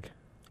bad gig.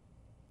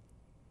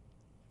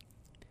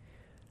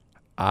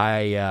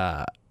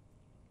 Maybe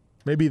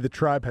the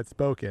tribe had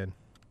spoken.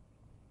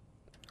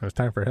 It was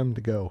time for him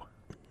to go.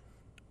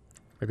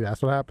 Maybe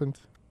that's what happened.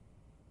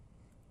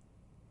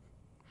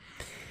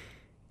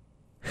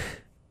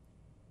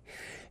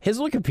 His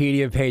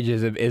Wikipedia page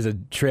is a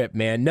trip,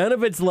 man. None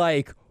of it's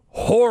like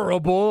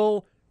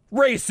horrible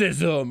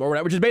racism or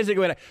whatever, which is basically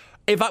what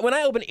when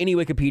I open any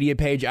Wikipedia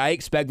page, I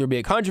expect there'll be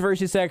a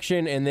controversy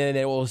section, and then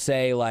it will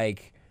say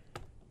like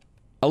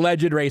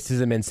alleged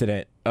racism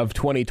incident of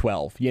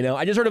 2012.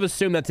 I just sort of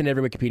assume that's in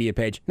every Wikipedia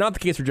page. Not the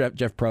case for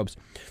Jeff Probst.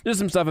 There's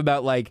some stuff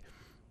about like,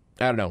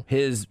 I don't know,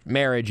 his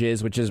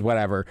marriages, which is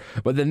whatever.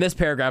 But then this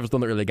paragraph is the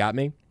one that really got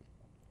me.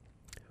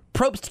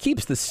 Probst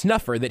keeps the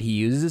snuffer that he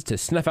uses to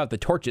snuff out the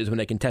torches when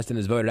a contestant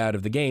is voted out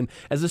of the game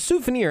as a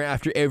souvenir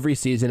after every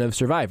season of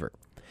Survivor.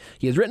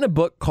 He has written a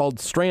book called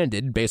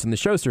Stranded, based on the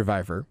show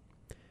Survivor.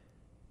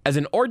 As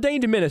an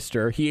ordained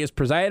minister, he has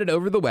presided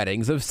over the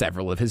weddings of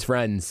several of his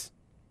friends.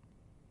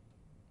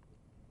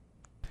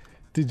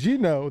 Did you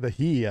know that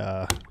he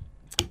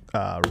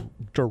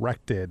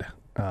directed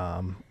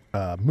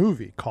a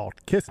movie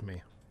called Kiss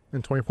Me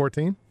in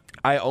 2014?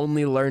 I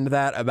only learned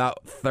that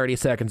about 30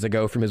 seconds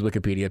ago from his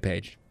Wikipedia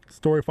page.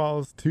 Story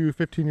follows two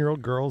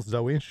 15-year-old girls,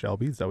 Zoe and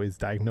Shelby. Zoe's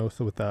diagnosed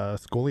with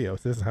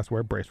scoliosis and has to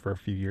wear a brace for a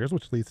few years,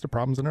 which leads to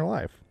problems in her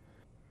life.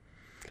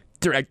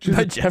 Directed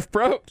by Jeff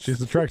Probst.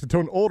 She's attracted to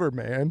an older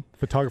man,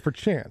 photographer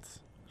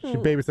Chance. She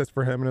babysits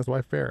for him and his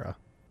wife Farrah.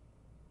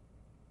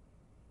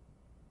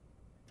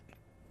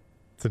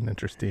 It's an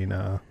interesting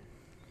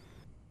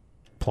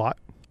plot.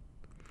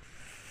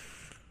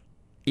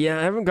 Yeah,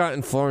 I haven't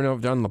gotten far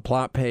enough down the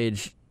plot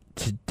page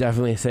to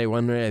definitely say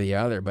one way or the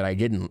other, but I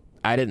didn't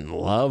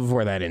love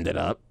where that ended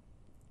up.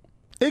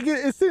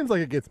 It seems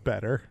like it gets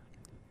better.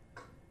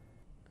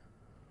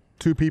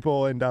 Two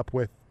people end up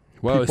with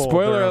Whoa, people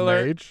spoiler their own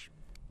alert. age.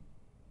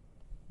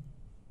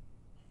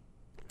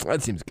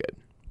 That seems good.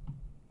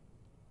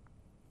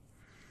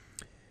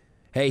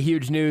 Hey,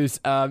 huge news.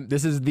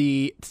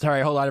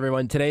 Sorry, hold on,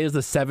 everyone. Today is the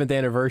 7th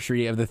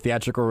anniversary of the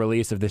theatrical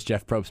release of this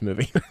Jeff Probst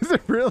movie. Is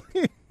it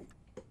really?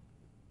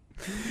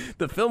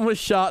 The film was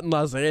shot in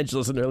Los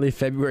Angeles in early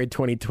February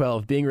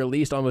 2012, being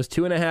released almost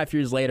 2.5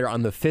 years later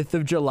on the 5th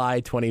of July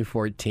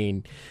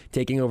 2014,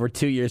 taking over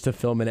 2 years to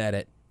film and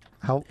edit.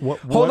 Hold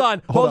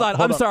on.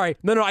 I'm sorry.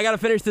 No, I gotta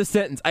finish this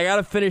sentence.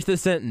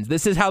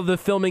 This is how the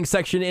filming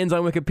section ends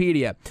on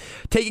Wikipedia.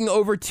 Taking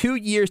over 2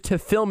 years to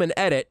film and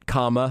edit,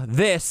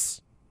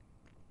 this.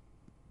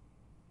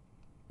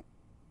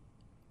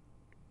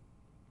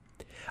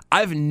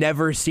 I've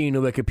never seen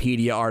a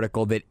Wikipedia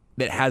article that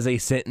has a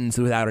sentence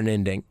without an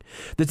ending.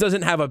 This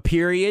doesn't have a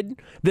period.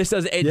 This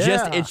does it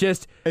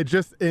just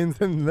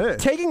ends in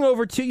this. Taking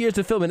over 2 years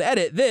to film and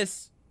edit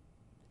this,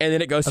 and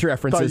then it goes to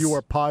references. I thought you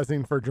were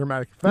pausing for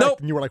dramatic effect, Nope.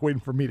 and you were like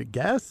waiting for me to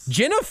guess.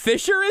 Jenna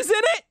Fisher is in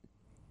it?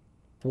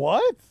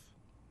 What?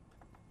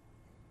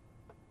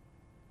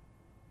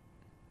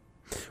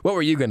 What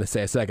were you going to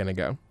say a second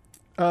ago?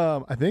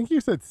 I think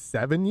you said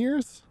 7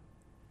 years.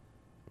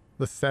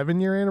 The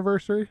 7-year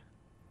anniversary.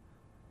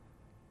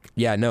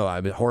 Yeah, no,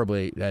 I mean,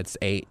 horribly. That's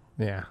 8.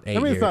 Yeah, 8 I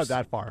mean, years. it's not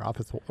that far off.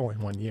 It's only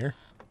 1 year,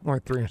 only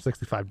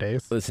 365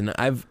 days. Listen,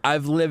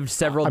 I've lived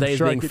several I'm days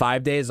sure I being could-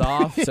 5 days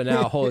off, so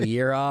now a whole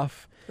year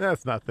off.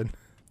 That's nothing.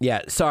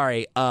 Yeah,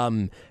 sorry.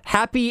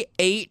 Happy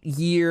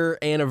 8-year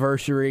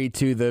anniversary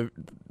to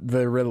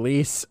the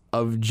release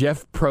of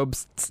Jeff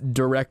Probst's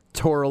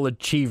directorial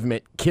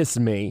achievement, Kiss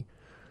Me,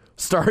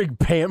 starring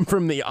Pam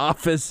from The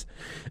Office,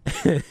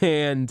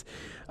 and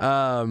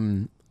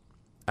some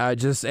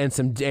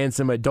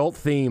adult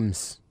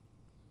themes.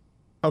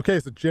 Okay,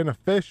 so Jenna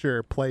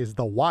Fisher plays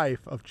the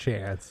wife of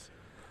Chance,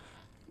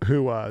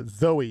 who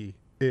Zoe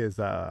is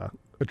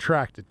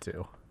attracted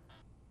to.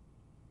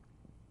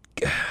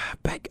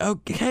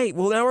 Okay,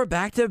 well now we're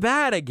back to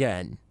bad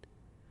again.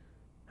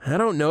 I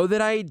don't know that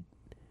I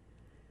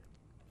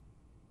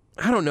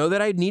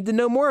need to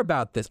know more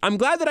about this. I'm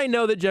glad that I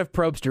know that Jeff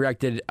Probst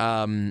directed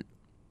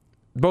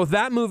both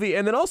that movie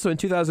and then also in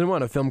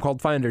 2001 a film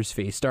called Finder's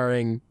Fee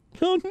starring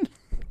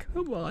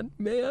come on,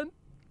 man.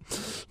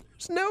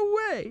 There's no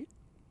way.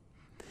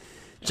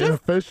 Jenna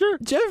Fisher?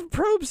 Jeff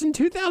Probst in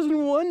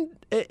 2001,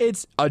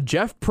 it's a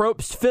Jeff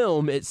Probst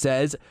film, it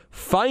says,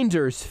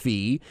 Finder's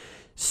Fee,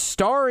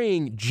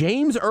 starring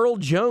James Earl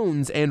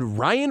Jones and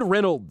Ryan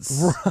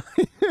Reynolds.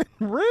 Ryan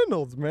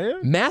Reynolds, man.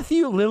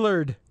 Matthew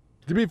Lillard.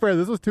 To be fair,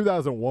 this was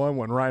 2001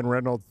 when Ryan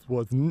Reynolds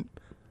was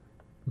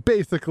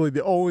basically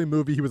the only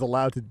movie he was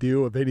allowed to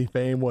do of any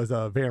fame was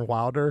Van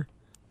Wilder.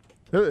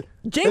 James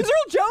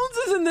Earl Jones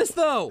is in this,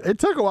 though. It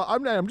took a while.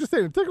 I'm just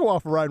saying, it took a while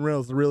for Ryan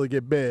Reynolds to really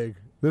get big.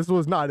 This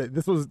was not it.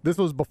 This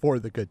was before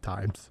the good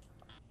times.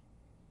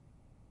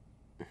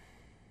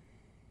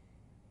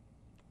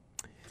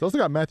 It's also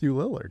got Matthew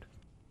Lillard.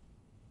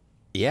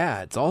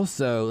 Yeah, it's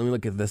also, let me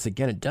look at this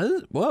again. It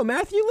does, well,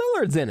 Matthew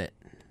Lillard's in it.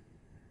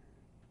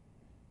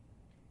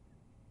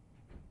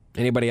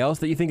 Anybody else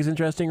that you think is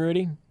interesting,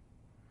 Rudy?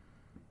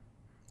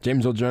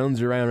 James Earl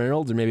Jones or Ryan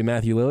Reynolds or maybe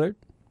Matthew Lillard?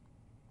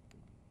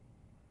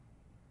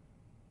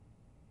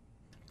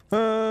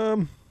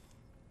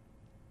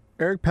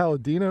 Eric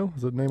Palladino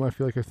is a name I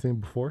feel like I've seen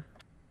before.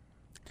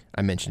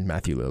 I mentioned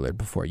Matthew Lillard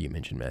before you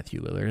mentioned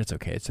Matthew Lillard. It's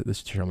okay. So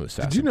this show moves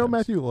fast. Did you know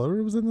sometimes. Matthew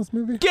Lillard was in this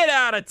movie? Get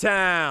out of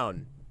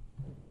town!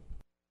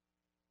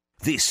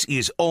 This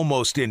is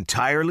Almost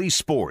Entirely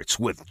Sports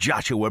with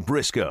Joshua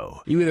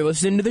Briscoe. You either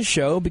listen to the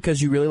show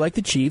because you really like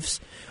the Chiefs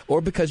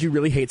or because you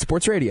really hate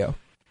sports radio.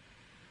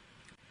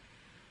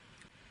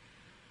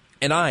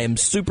 And I am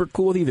super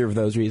cool with either of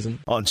those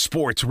reasons. On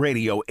Sports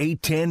Radio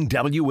 810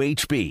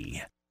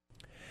 WHB.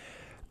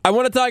 I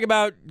want to talk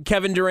about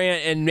Kevin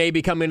Durant and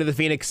maybe coming to the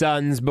Phoenix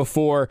Suns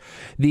before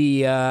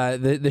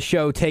the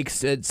show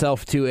takes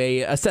itself to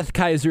a Seth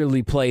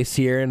Kaiserly place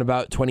here in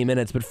about 20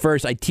 minutes. But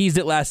first, I teased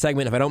it last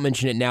segment. If I don't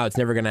mention it now, it's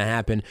never going to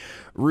happen.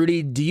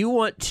 Rudy, do you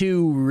want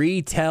to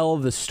retell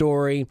the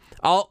story?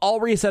 I'll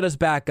reset us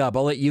back up.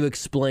 I'll let you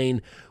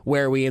explain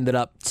where we ended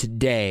up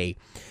today.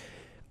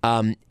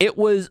 It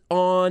was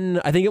on,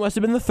 I think it must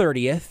have been the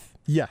 30th.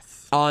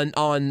 Yes. On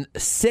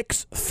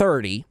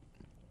 6/30.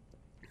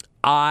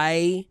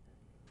 I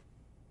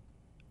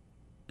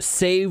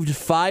saved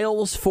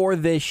files for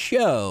this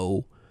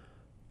show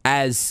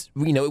as,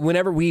 you know,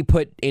 whenever we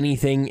put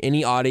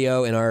any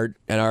audio in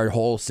our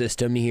whole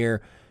system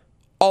here,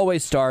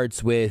 always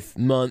starts with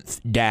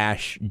month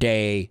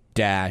day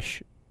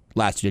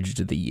last digits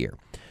of the year.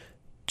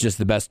 Just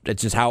the best.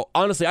 It's just how,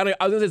 honestly, I was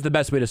going to say it's the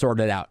best way to sort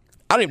it out.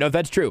 I don't even know if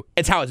that's true.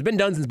 It's how it's been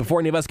done since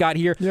before any of us got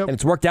here, Yep. and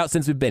it's worked out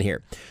since we've been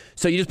here.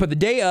 So you just put the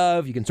day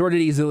of, you can sort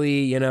it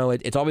easily, you know,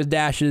 it's always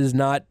dashes,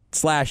 not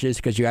slashes,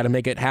 because you got to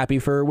make it happy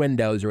for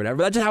Windows or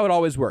whatever. That's just how it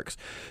always works.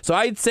 So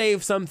I'd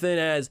save something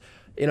as,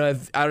 you know, I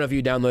don't know if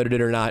you downloaded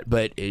it or not,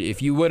 but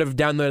if you would have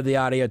downloaded the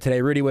audio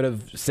today, Rudy would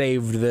have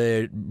saved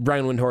the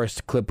Brian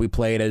Windhorst clip we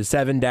played as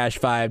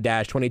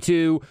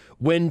 7-5-22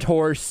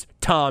 Windhorst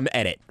Tom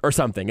edit or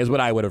something is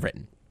what I would have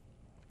written.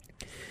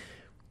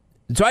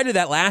 So I did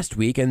that last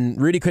week, and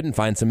Rudy couldn't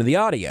find some of the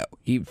audio.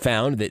 He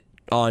found that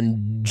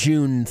on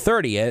June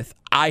 30th,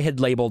 I had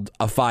labeled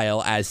a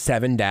file as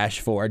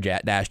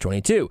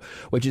 7-4-22,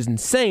 which is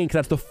insane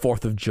because that's the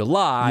 4th of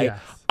July.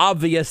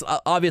 Yes.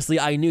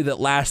 Obviously, I knew that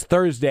last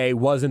Thursday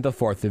wasn't the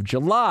 4th of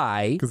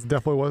July. Because it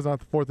definitely was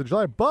not the 4th of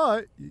July,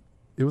 but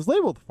it was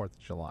labeled the 4th of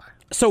July.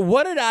 So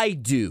what did I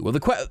do? Well,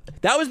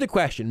 that was the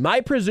question. My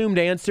presumed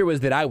answer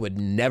was that I would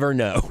never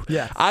know.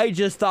 Yes. I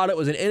just thought it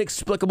was an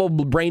inexplicable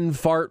brain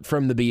fart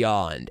from the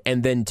beyond.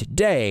 And then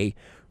today,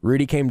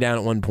 Rudy came down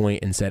at one point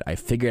and said, I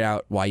figured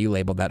out why you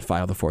labeled that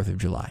file the 4th of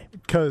July.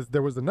 Because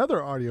there was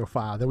another audio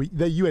file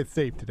that you had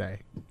saved today,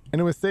 and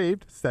it was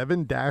saved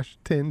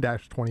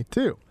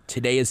 7-10-22.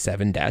 Today is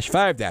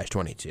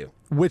 7-5-22.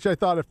 Which I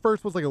thought at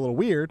first was like a little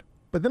weird,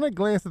 but then I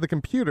glanced at the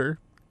computer,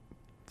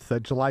 it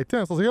said July 10th, so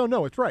I was like, oh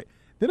no, it's right.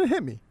 Then it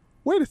hit me.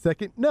 Wait a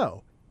second,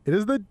 no. It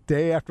is the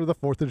day after the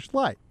 4th of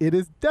July. It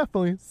is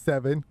definitely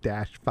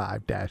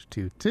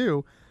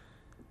 7-5-22,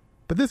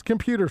 but this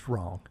computer's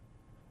wrong.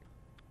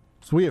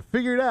 So we have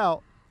figured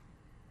out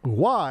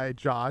why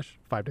Josh,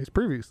 5 days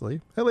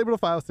previously, had labeled a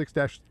file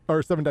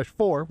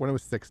 7-4 when it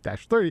was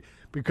 6-30,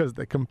 because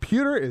the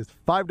computer is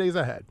 5 days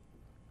ahead.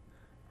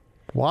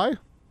 Why?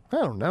 I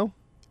don't know.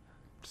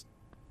 Just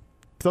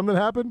something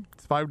happened.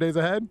 It's 5 days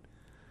ahead.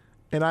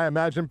 And I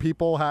imagine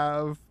people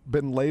have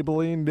been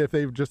labeling, if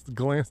they've just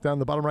glanced down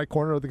the bottom right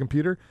corner of the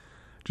computer,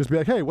 just be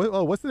like, hey,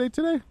 what's the date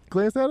today?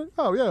 Glance at it.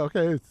 Oh, yeah,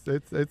 okay. It's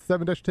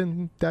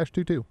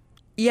 7-10-22.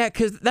 Yeah,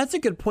 because that's a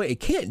good point. It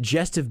can't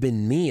just have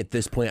been me at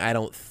this point, I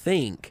don't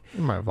think. It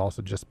might have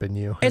also just been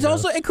you. It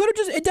definitely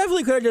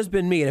could have just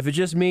been me. And if it's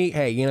just me,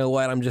 hey, you know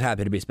what? I'm just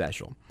happy to be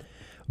special.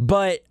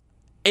 But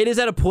it is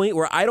at a point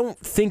where I don't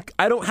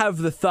have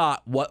the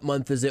thought, what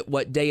month is it?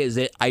 What day is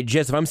it?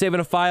 If I'm saving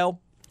a file,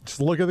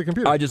 just look at the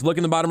computer. I just look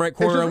in the bottom right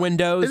corner of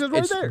Windows.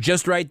 It's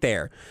just right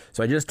there.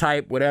 So I just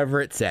type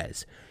whatever it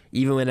says,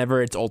 even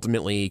whenever it's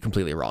ultimately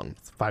completely wrong.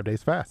 It's 5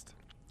 days fast.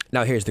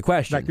 Now, here's the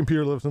question. That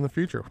computer lives in the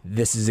future.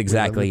 This is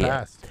exactly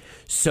it.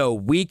 So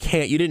we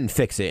can't, you didn't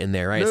fix it in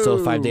there, right? No,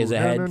 still 5 days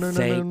ahead? No,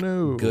 Thank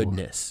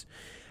goodness.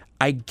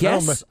 I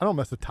guess. I don't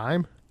mess with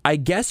time. I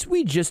guess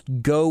we just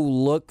go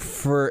look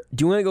for,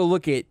 do you want to go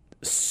look at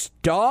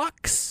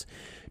stocks?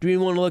 Do we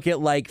want to look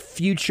at like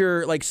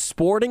future, like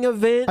sporting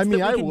events? I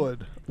mean, I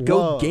would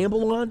go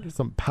gamble on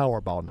some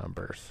Powerball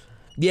numbers.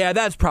 Yeah,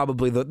 that's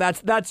probably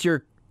that's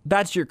your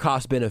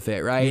cost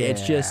benefit, right? Yeah.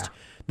 It's just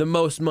the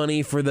most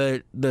money for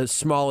the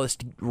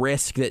smallest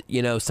risk that,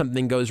 you know,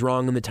 something goes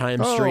wrong in the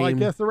time stream. Oh, I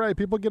guess they're right.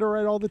 People get it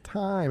right all the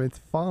time. It's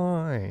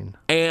fine.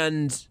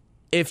 And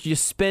if you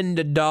spend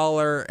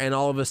 $1 and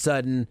all of a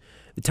sudden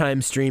the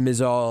time stream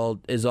is all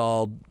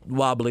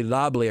wobbly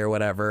lobbly or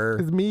whatever.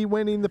 Is me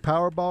winning the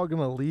Powerball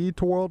going to lead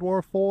to World War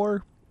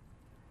IV?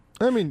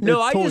 I mean,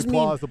 no, it's totally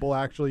plausible,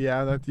 actually.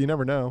 Yeah, you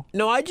never know.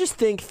 No, I just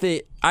think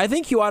you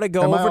ought to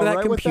go over to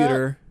that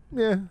computer.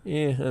 Yeah.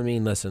 Yeah, I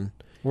mean, listen.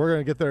 We're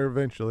going to get there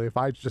eventually.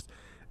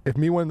 If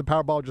me winning the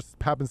Powerball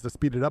just happens to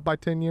speed it up by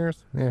 10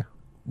 years, yeah.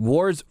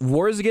 Wars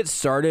get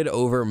started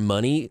over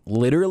money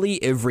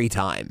literally every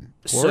time.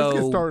 Wars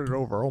get started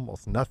over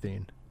almost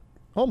nothing.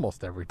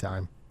 Almost every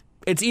time.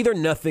 It's either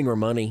nothing or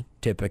money,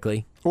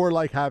 typically. Or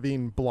like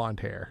having blonde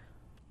hair.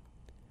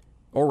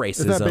 Or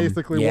racism. Is that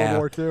basically World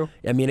War II?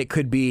 I mean, it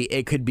could be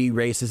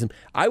racism.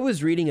 I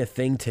was reading a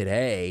thing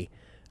today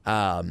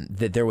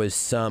that there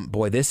was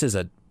this is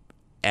a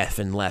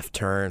effing left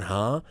turn,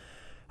 huh?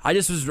 I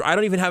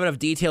don't even have enough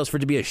details for it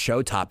to be a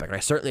show topic.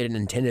 I certainly didn't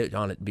intend it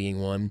on it being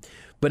one.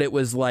 But it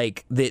was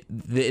like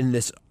in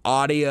this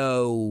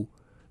audio,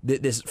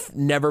 this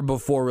never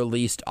before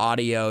released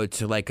audio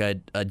to like a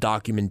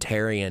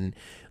documentarian,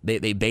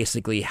 they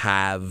basically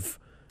have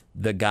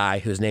the guy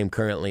whose name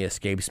currently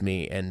escapes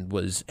me and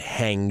was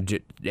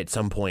hanged at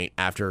some point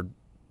after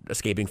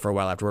escaping for a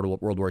while after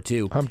World War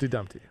II. Humpty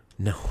Dumpty.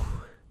 No.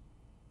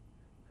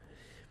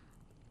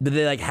 But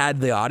they like had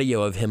the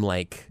audio of him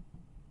like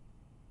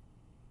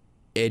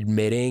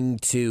admitting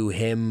to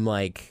him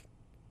like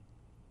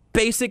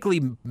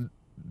basically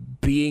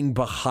being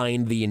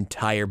behind the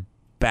entire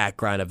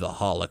background of the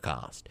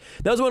Holocaust.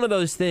 That was one of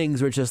those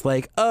things where it's just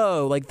like,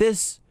 oh, like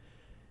this.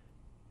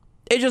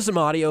 It's just some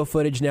audio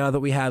footage now that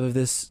we have of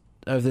this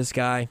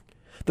guy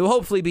that will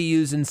hopefully be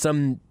used in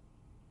some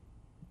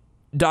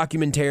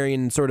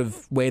documentarian sort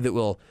of way that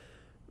will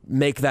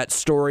make that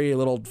story a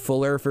little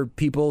fuller for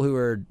people who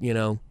are, you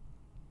know,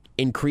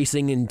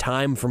 increasing in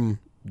time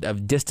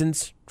of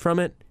distance from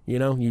it. You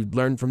know, you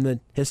learn from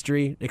the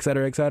history, et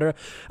cetera, et cetera.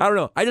 I don't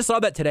know. I just saw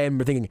that today and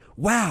we're thinking,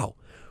 wow,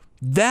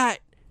 there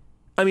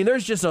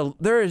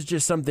is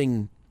just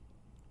something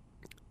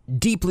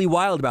deeply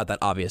wild about that,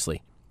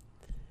 obviously.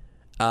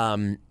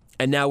 And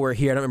now we're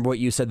here. I don't remember what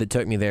you said that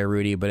took me there,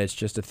 Rudy, but it's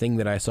just a thing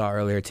that I saw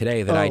earlier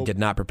today that I did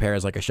not prepare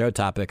as like a show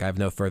topic. I have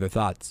no further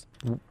thoughts.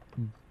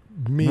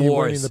 Me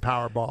winning the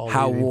Powerball.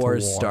 How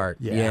wars start.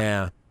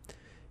 Yeah.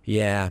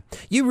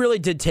 You really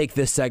did take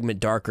this segment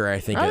darker, I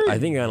think. I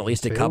think on at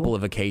least a couple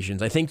of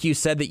occasions. I think you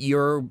said that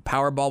your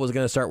Powerball was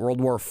going to start World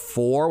War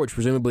IV, which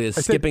presumably is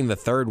skipping the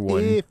third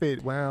one.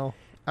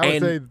 I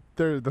would say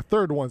the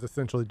third one's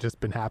essentially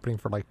just been happening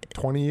for like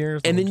 20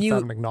 years. And then you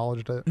haven't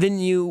acknowledged it. Then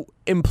you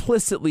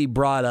implicitly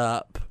brought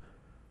up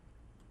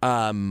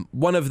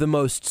one of the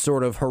most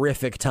sort of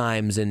horrific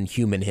times in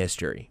human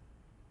history.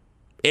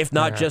 If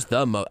not just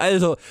the most.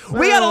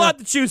 We got a lot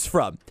to choose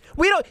from.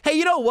 Hey,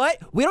 you know what?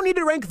 We don't need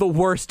to rank the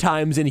worst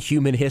times in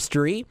human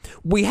history.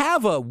 We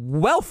have a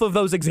wealth of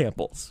those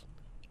examples.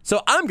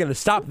 So I'm going to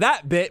stop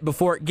that bit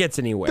before it gets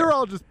anywhere. They're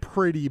all just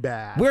pretty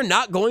bad. We're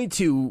not going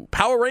to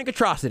power rank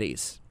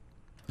atrocities.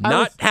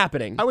 Not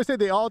happening. I would say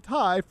they all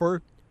tie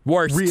for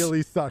Worst.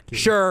 really sucky.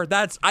 Sure,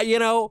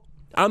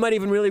 I'm not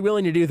even really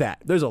willing to do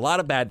that. There's a lot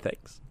of bad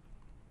things.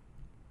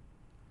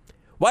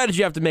 Why did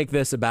you have to make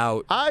this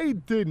about? I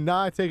did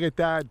not take it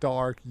that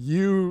dark.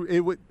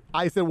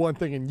 I said one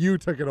thing and you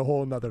took it a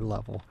whole nother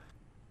level.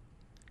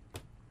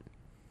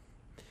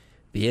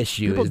 The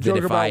issue People is that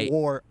joke about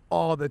war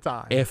all the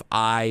time. if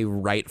I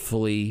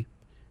rightfully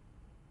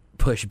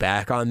push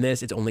back on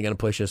this, it's only going to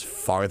push us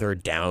farther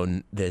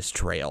down this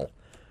trail.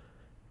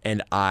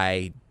 And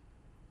I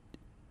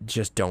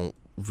just don't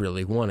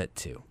really want it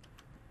to.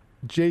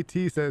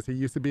 JT says he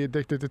used to be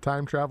addicted to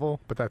time travel,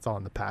 but that's all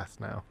in the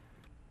past now.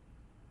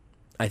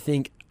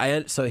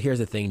 So here's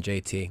the thing,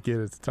 JT. Get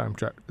it, it's time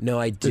travel. No,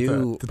 I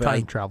do. It's a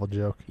time travel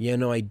joke. Yeah,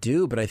 no, I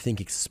do, but I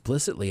think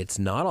explicitly it's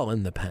not all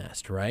in the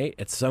past, right?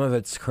 Some of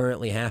it's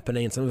currently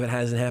happening and some of it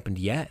hasn't happened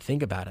yet.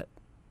 Think about it.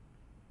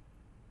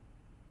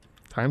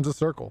 Time's a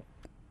circle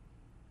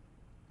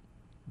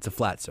It's a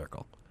flat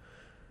circle.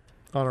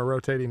 on a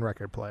rotating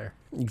record player.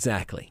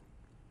 Exactly.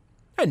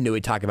 I knew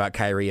we'd talk about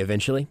Kyrie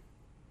eventually.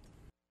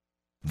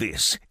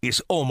 This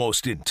is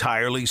Almost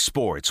Entirely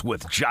Sports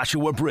with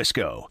Joshua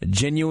Briscoe. A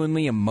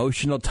genuinely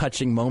emotional,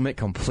 touching moment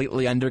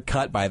completely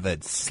undercut by the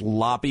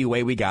sloppy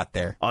way we got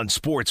there. On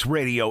Sports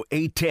Radio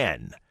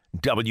 810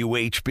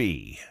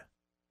 WHB.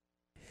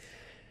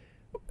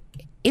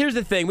 Here's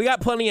the thing. We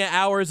got plenty of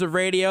hours of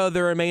radio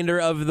the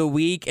remainder of the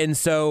week, and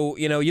so,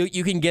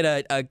 you can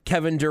get a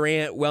Kevin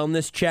Durant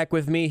wellness check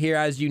with me here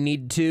as you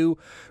need to.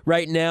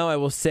 Right now, I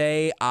will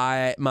say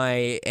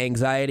my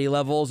anxiety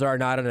levels are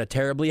not in a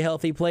terribly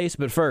healthy place,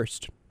 but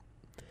first,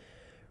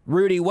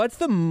 Rudy, what's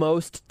the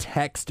most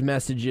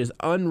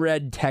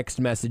unread text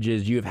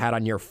messages you've had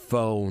on your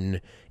phone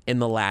in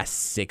the last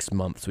 6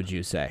 months, would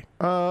you say?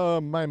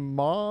 My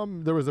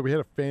mom, we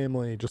had a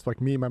family, just like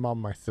me, my mom,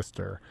 and my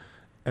sister.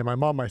 And my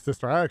mom, my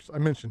sister, I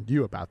mentioned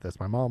you about this.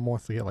 My mom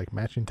wants to get like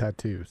matching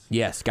tattoos.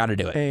 Yes, got to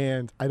do it.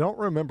 And I don't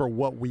remember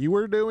what we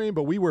were doing,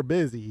 but we were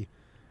busy.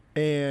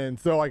 And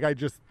so like I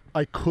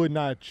could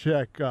not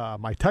check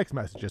my text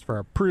messages for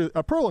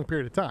a prolonged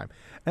period of time.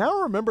 And I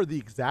don't remember the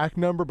exact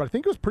number, but I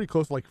think it was pretty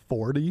close to like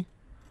 40.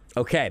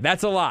 Okay,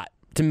 that's a lot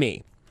to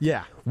me.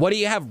 Yeah. What do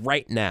you have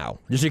right now?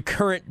 Just a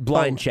current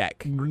blind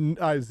check.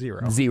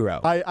 Zero.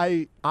 Zero.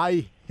 I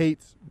hate.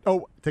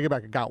 Oh, take it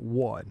back. I got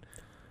one.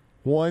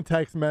 One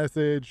text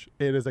message.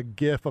 It is a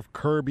GIF of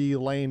Kirby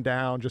laying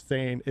down, just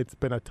saying it's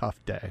been a tough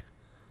day.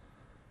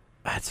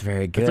 That's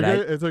very good.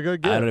 It's a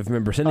good GIF. I don't even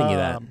remember sending you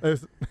that.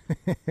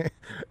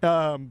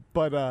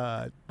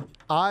 But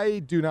I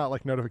do not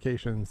like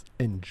notifications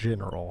in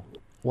general.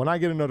 When I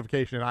get a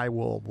notification, I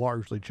will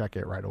largely check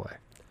it right away.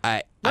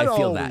 I Not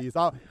feel always.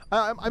 that.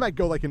 I might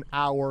go like an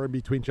hour in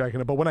between checking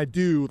it, but when I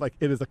do, like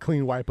it is a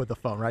clean wipe of the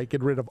phone, right?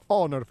 Get rid of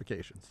all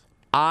notifications.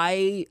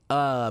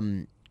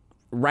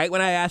 Right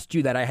when I asked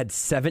you that, I had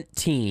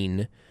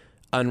 17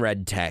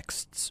 unread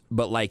texts,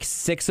 but like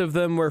 6 of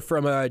them were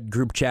from a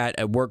group chat,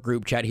 a work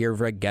group chat here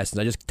for a guest,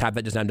 and I just typed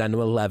that just now down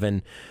to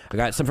 11. I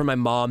got some from my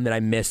mom that I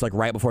missed like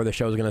right before the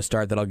show was going to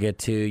start that I'll get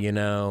to,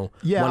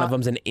 Yeah. One of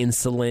them's an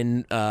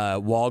insulin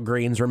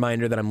Walgreens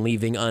reminder that I'm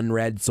leaving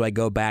unread, so I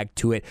go back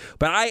to it.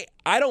 But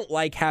I don't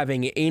like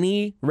having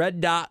any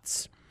red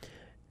dots,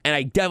 and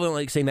I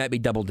definitely like seeing that be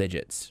double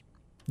digits.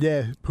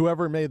 Yeah,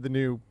 whoever made the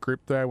new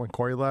group there when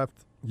Corey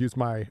left used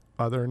my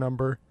other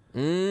number,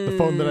 the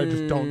phone that I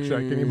just don't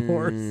check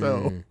anymore.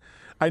 So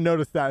I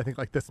noticed that I think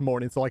like this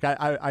morning. So like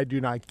I do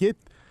not get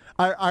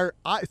so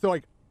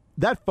like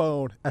that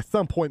phone at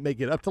some point may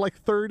get up to like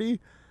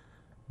 30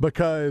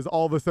 because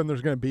all of a sudden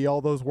there's going to be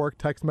all those work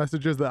text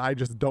messages that I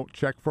just don't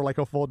check for like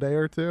a full day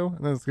or two,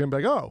 and then it's going to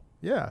be like, oh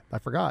yeah, I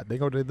forgot they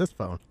go to this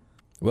phone.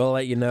 We'll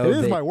let you know. It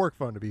is my work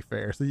phone, to be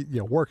fair. So,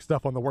 work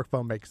stuff on the work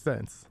phone makes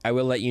sense. I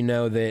will let you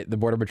know that the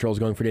Border Patrol is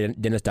going for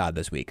Dennis Dodd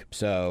this week.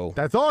 So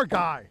that's our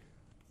guy.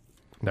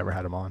 Never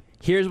had him on.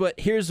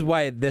 Here's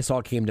why this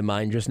all came to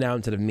mind just now,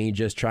 instead of me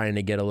just trying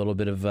to get a little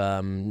bit of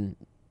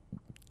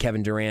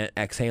Kevin Durant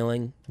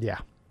exhaling. Yeah.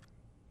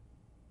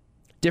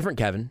 Different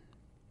Kevin.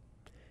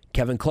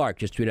 Kevin Clark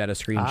just tweeted out a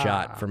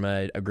screenshot from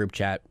a group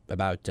chat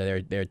about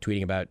they're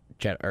tweeting about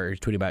Chet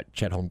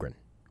Holmgren.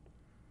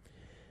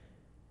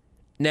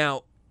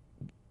 Now,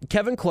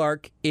 Kevin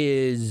Clark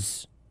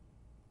is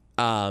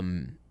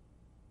very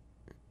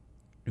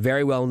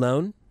well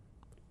known,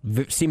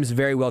 seems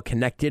very well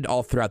connected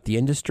all throughout the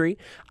industry.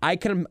 I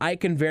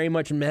can very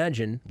much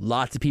imagine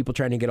lots of people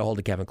trying to get a hold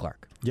of Kevin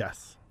Clark.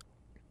 Yes.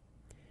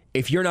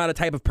 If you're not a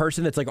type of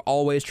person that's like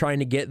always trying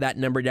to get that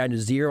number down to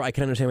 0, I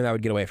can understand why that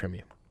would get away from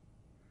you.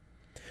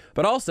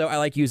 But also, I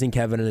like using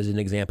Kevin as an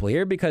example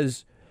here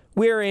because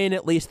we're in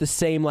at least the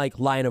same like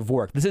line of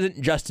work. This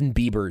isn't Justin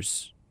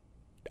Bieber's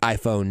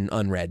iPhone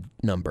unread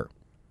number,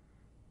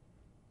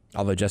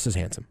 although just as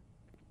handsome.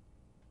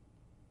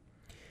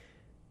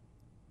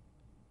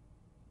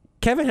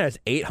 Kevin has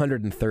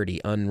 830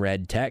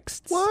 unread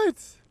texts.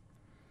 What?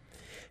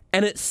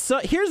 And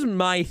here's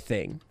my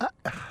thing.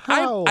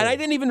 How? I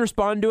didn't even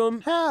respond to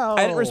him. How?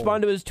 I didn't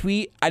respond to his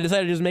tweet. I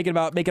decided to just make it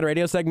a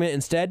radio segment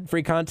instead,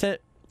 free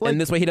content. and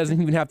this way he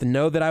doesn't even have to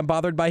know that I'm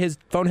bothered by his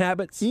phone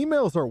habits.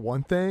 Emails are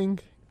one thing,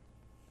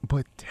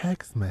 but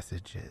text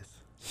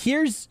messages.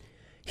 Here's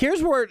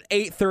where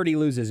 8:30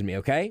 loses me,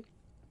 okay?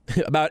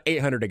 About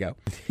 800 to go.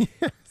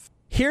 Yes.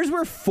 Here's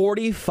where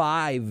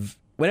 45.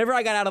 Whenever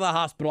I got out of the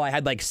hospital, I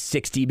had like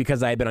 60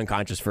 because I had been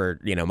unconscious for,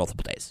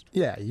 multiple days.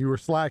 Yeah, you were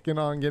slacking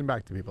on getting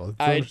back to people. It's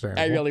I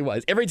understandable. really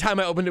was. Every time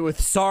I opened it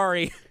with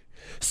sorry,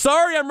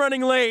 I'm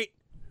running late.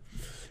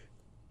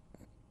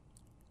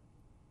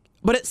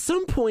 But at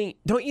some point,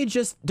 don't you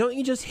just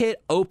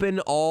hit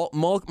open all,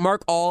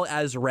 mark all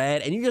as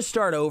read, and you just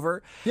start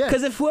over? Yeah.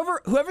 Because if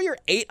whoever your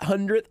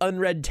 800th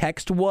unread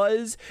text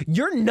was,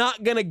 you're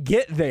not gonna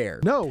get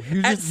there. No,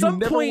 you never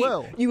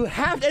will.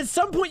 At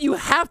some point, you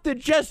have to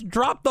just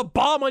drop the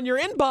bomb on your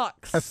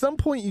inbox. At some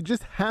point, you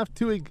just have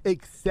to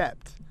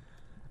accept.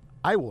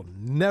 I will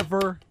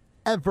never,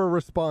 ever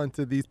respond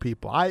to these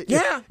people.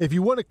 If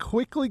you want to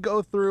quickly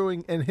go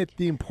through and hit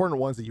the important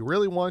ones that you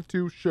really want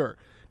to, sure.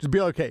 Just be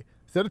like, okay.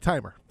 Set a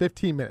timer,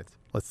 15 minutes.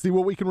 Let's see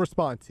what we can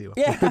respond to.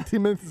 Yeah. If 15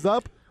 minutes is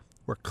up,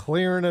 we're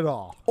clearing it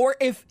all. Or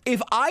if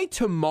I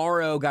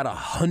tomorrow got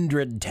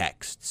 100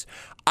 texts,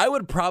 I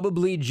would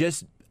probably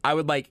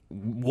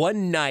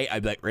one night,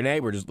 I'd be like,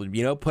 Renee, we're just,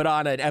 put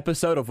on an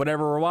episode of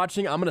whatever we're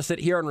watching. I'm going to sit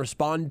here and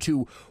respond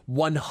to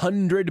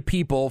 100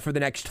 people for the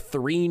next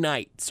 3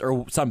 nights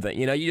or something.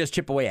 You just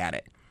chip away at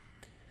it.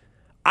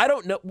 I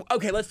don't know.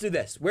 Okay, let's do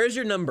this. Where's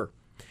your number?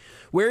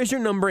 Where's your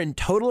number in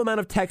total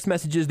amount of text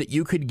messages that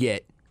you could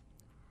get?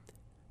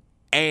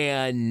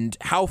 And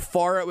how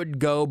far it would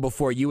go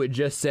before you would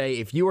just say,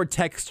 if you were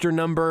texter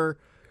number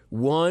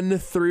 1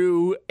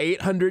 through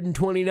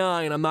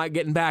 829, I'm not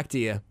getting back to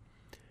you.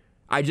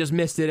 I just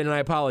missed it and I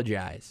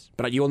apologize.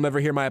 But you will never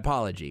hear my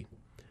apology.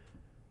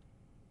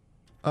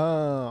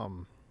 I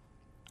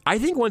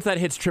think once that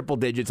hits triple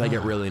digits, I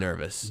get really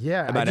nervous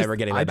about ever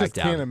getting that back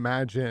down. I just can't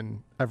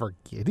imagine ever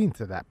getting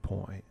to that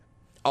point.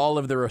 All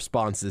of the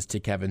responses to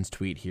Kevin's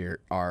tweet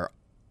here are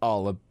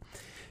all of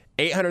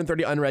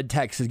 830 unread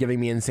texts is giving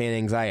me insane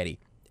anxiety.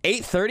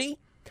 830?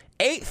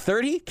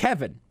 830?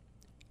 Kevin.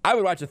 I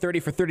would watch a 30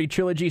 for 30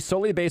 trilogy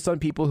solely based on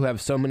people who have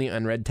so many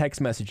unread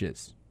text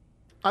messages.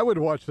 I would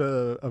watch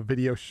a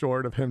video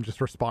short of him just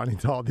responding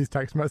to all these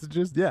text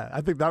messages. Yeah,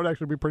 I think that would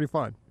actually be pretty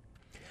fun.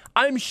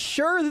 I'm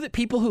sure that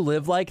people who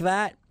live like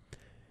that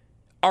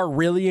are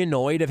really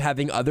annoyed of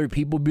having other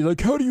people be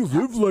like, how do you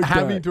live like that?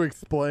 Having to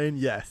explain,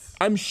 yes.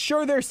 I'm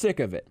sure they're sick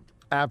of it.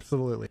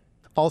 Absolutely.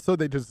 Also,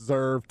 they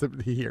deserve to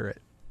hear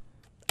it.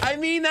 I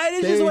mean, that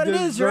is just what it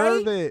is, right? They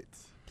deserve it.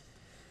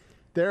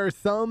 There are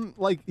some,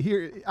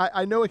 here,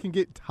 I know I can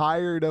get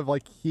tired of,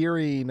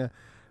 hearing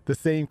the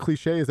same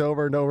cliches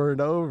over and over and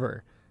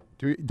over.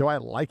 Do I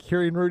like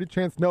hearing Rudy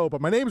chants? No,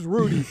 but my name's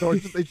Rudy, so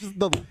it's just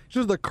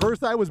the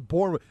curse I was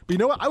born with. But you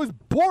know what? I was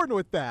born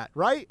with that,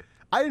 right?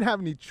 I didn't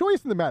have any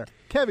choice in the matter.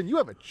 Kevin, you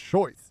have a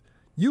choice.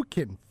 You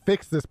can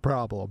fix this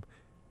problem.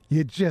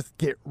 You just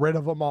get rid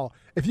of them all.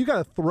 If you got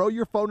to throw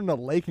your phone in a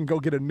lake and go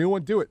get a new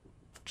one, do it.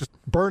 Just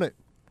burn it.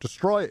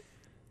 Destroy it.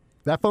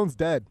 That phone's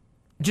dead.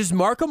 Just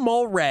mark them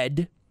all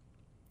red,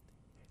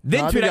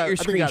 then tweet out your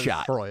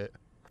screenshot. Destroy it.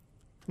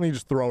 And you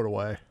just throw it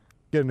away.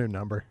 Get a new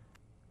number.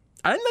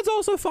 I think that's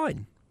also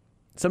fine.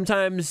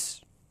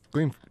 Sometimes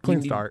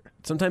clean start.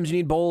 Sometimes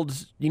you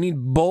need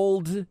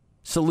bold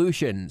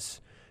solutions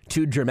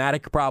to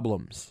dramatic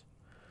problems,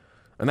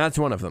 and that's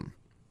one of them.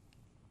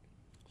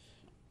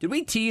 Did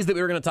we tease that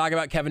we were going to talk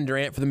about Kevin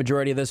Durant for the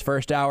majority of this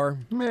first hour?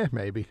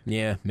 Maybe.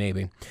 Yeah,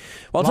 maybe.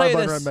 Well, I'll tell you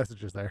this. Unread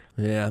messages there.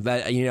 Yeah,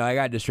 I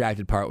got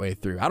distracted partway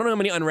through. I don't know how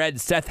many unread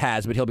Seth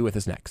has, but he'll be with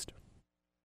us next.